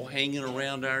ball hanging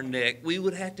around our neck. We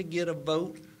would have to get a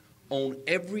vote on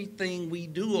everything we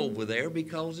do over there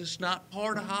because it's not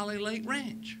part of Holly Lake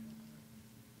Ranch.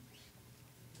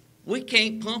 We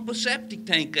can't pump a septic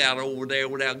tank out over there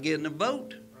without getting a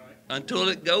vote until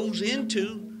it goes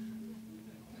into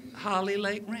Holly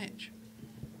Lake Ranch.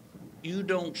 You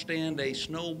don't stand a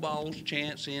snowball's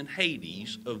chance in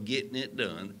Hades of getting it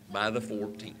done by the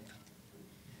 14th.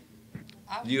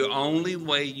 The only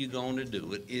way you're going to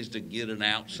do it is to get an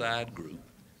outside group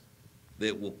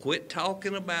that will quit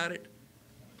talking about it,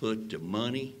 put the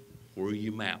money where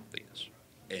your mouth is,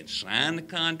 and sign the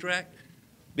contract,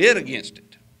 bid against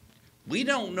it. We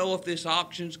don't know if this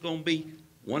auction's going to be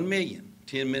 $1 million.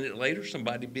 10 minutes later,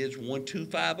 somebody bids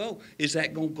 1,250. Is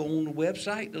that going to go on the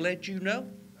website to let you know?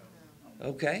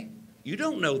 Okay. You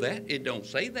don't know that. It don't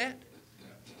say that.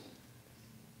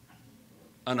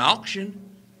 An auction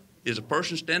is a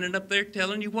person standing up there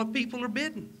telling you what people are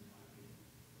bidding.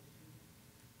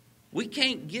 We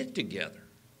can't get together.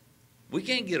 We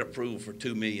can't get approval for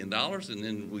 $2 million and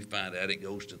then we find out it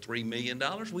goes to $3 million.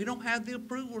 We don't have the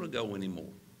approval to go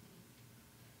anymore.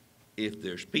 If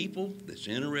there's people that's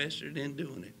interested in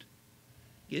doing it,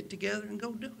 get together and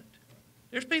go do it.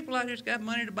 There's people out here that's got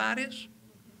money to buy this.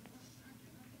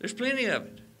 There's plenty of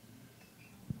it.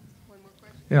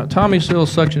 Yeah, Tommy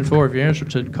Seals, Section 4. If you're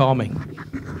interested, call me.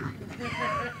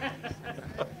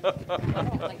 The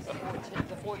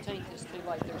 14th is too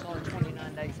late. There's only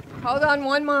 29 days. Hold on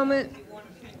one moment.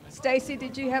 Stacy,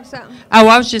 did you have something? Oh,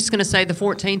 I was just going to say the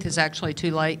 14th is actually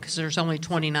too late because there's only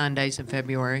 29 days in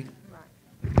February.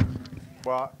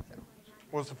 Well,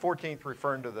 was the 14th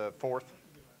referring to the 4th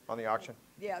on the auction?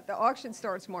 Yeah, the auction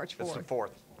starts March 4th. It's the 4th.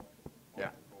 Yeah.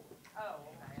 Oh,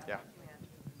 okay.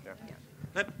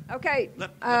 Yeah. Okay,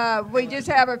 we just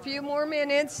have a few more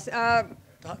minutes.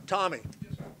 Tommy,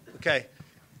 okay,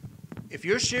 if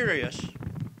you're serious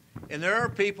and there are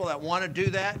people that want to do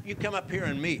that, you come up here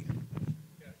and meet.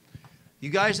 You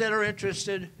guys that are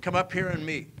interested, come up here and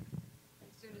meet.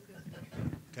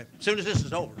 Okay, as soon as this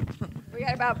is over. We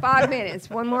got about 5 minutes.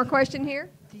 One more question here.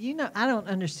 Do you know, I don't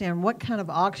understand, what kind of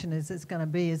auction is this going to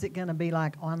be? Is it going to be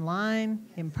like online,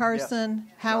 in person?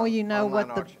 Yes. How will you know Online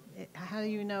what the, auction. how do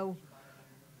you know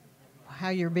how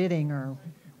you're bidding or?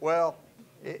 Well,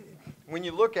 when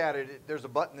you look at it, there's a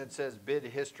button that says bid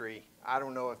history. I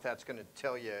don't know if that's going to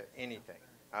tell you anything.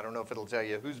 I don't know if it'll tell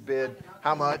you who's bid,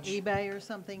 how much. eBay or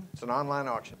something? It's an online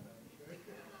auction.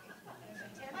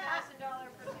 $10,000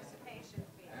 participation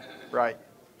fee. Right.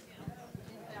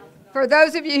 For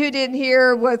those of you who didn't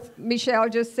hear what Michelle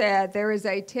just said, there is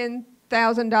a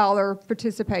 $10,000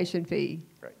 participation fee,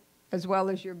 right, as well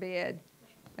as your bid,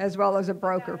 as well as a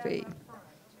broker fee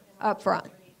up front.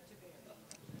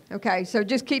 Okay, so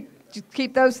just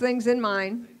keep those things in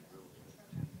mind.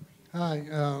 Hi,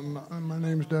 my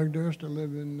name is Doug Durst. I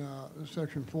live in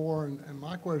Section 4, and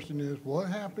my question is, what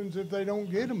happens if they don't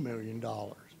get $1 million?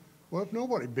 What if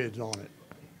nobody bids on it?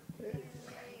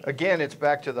 Again, it's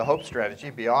back to the hope strategy.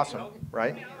 Be awesome,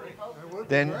 right?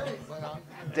 Then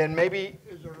maybe.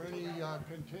 Is there any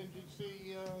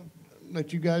contingency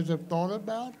that you guys have thought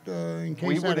about in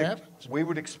case that happens? We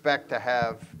would expect to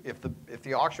have, if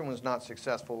the auction was not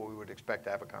successful, we would expect to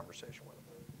have a conversation with them.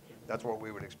 That's what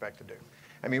we would expect to do.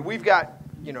 I mean, we've got,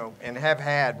 and have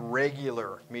had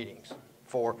regular meetings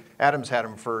Adam's had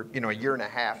them for, a year and a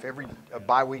half, a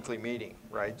bi-weekly meeting,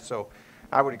 right? So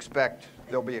I would expect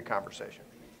there'll be a conversation.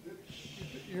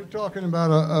 You're talking about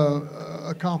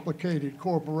a complicated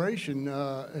corporation.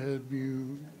 Have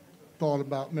you thought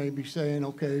about maybe saying,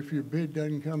 okay, if your bid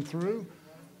doesn't come through,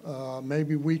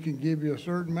 maybe we can give you a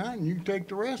certain amount and you can take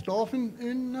the rest off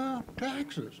in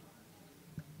taxes?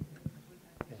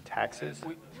 In taxes?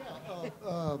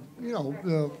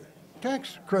 The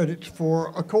tax credits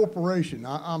for a corporation,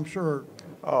 I'm sure.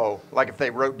 Oh, like if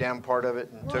they wrote down part of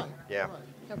it and took, yeah.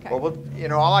 Okay. Well,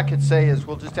 all I could say is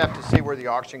we'll just have to see where the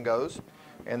auction goes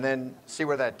and then see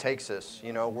where that takes us.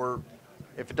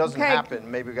 If it doesn't happen,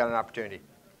 maybe we've got an opportunity.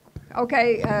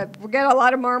 Okay, we got a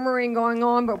lot of murmuring going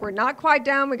on, but we're not quite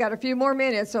done. We got a few more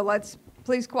minutes, so let's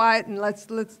please quiet and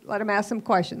let's let them ask some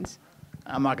questions.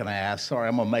 I'm not going to ask. Sorry,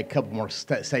 I'm going to make a couple more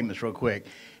statements real quick.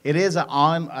 It is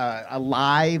a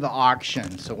live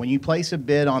auction, so when you place a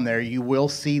bid on there, you will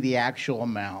see the actual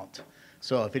amount.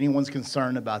 So if anyone's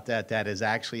concerned about that,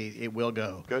 it will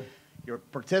go. Good. Your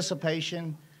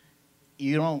participation,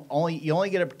 you only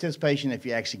get a participation if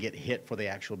you actually get hit for the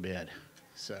actual bid.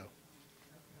 So.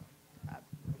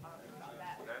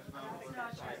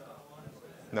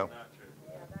 No.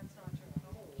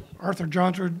 Arthur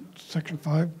Johnson, Section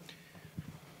 5.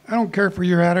 I don't care for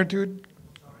your attitude.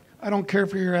 I don't care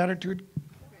for your attitude.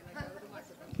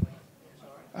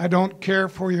 I don't care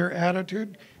for your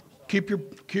attitude. Keep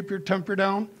your temper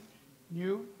down.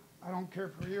 I don't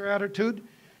care for your attitude.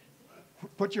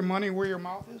 Put your money where your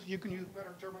mouth is. You can use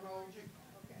better terminology.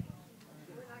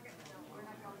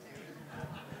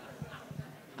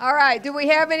 All right, do we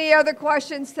have any other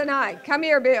questions tonight? Come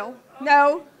here, Bill.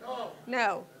 No?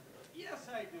 No. Yes,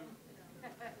 I do.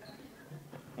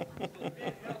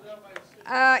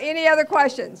 Any other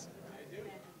questions?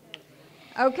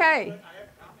 Okay.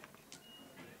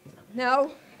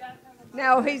 No?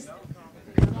 No, he's...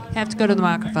 Have to go to the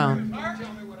microphone.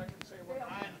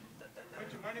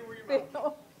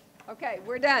 Okay,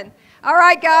 we're done. All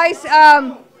right, guys.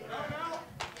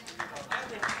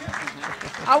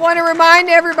 I want to remind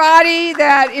everybody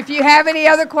that if you have any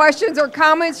other questions or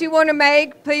comments you want to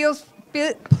make, please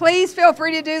feel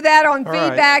free to do that on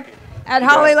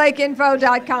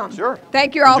feedback@hollylakeinfo.com. Sure.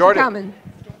 Thank you all for Enjoyed it. coming.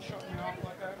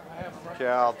 Okay,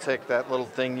 I'll take that little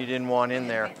thing you didn't want in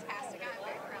there.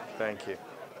 Thank you.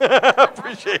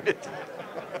 Appreciate it.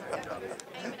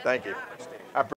 Thank you.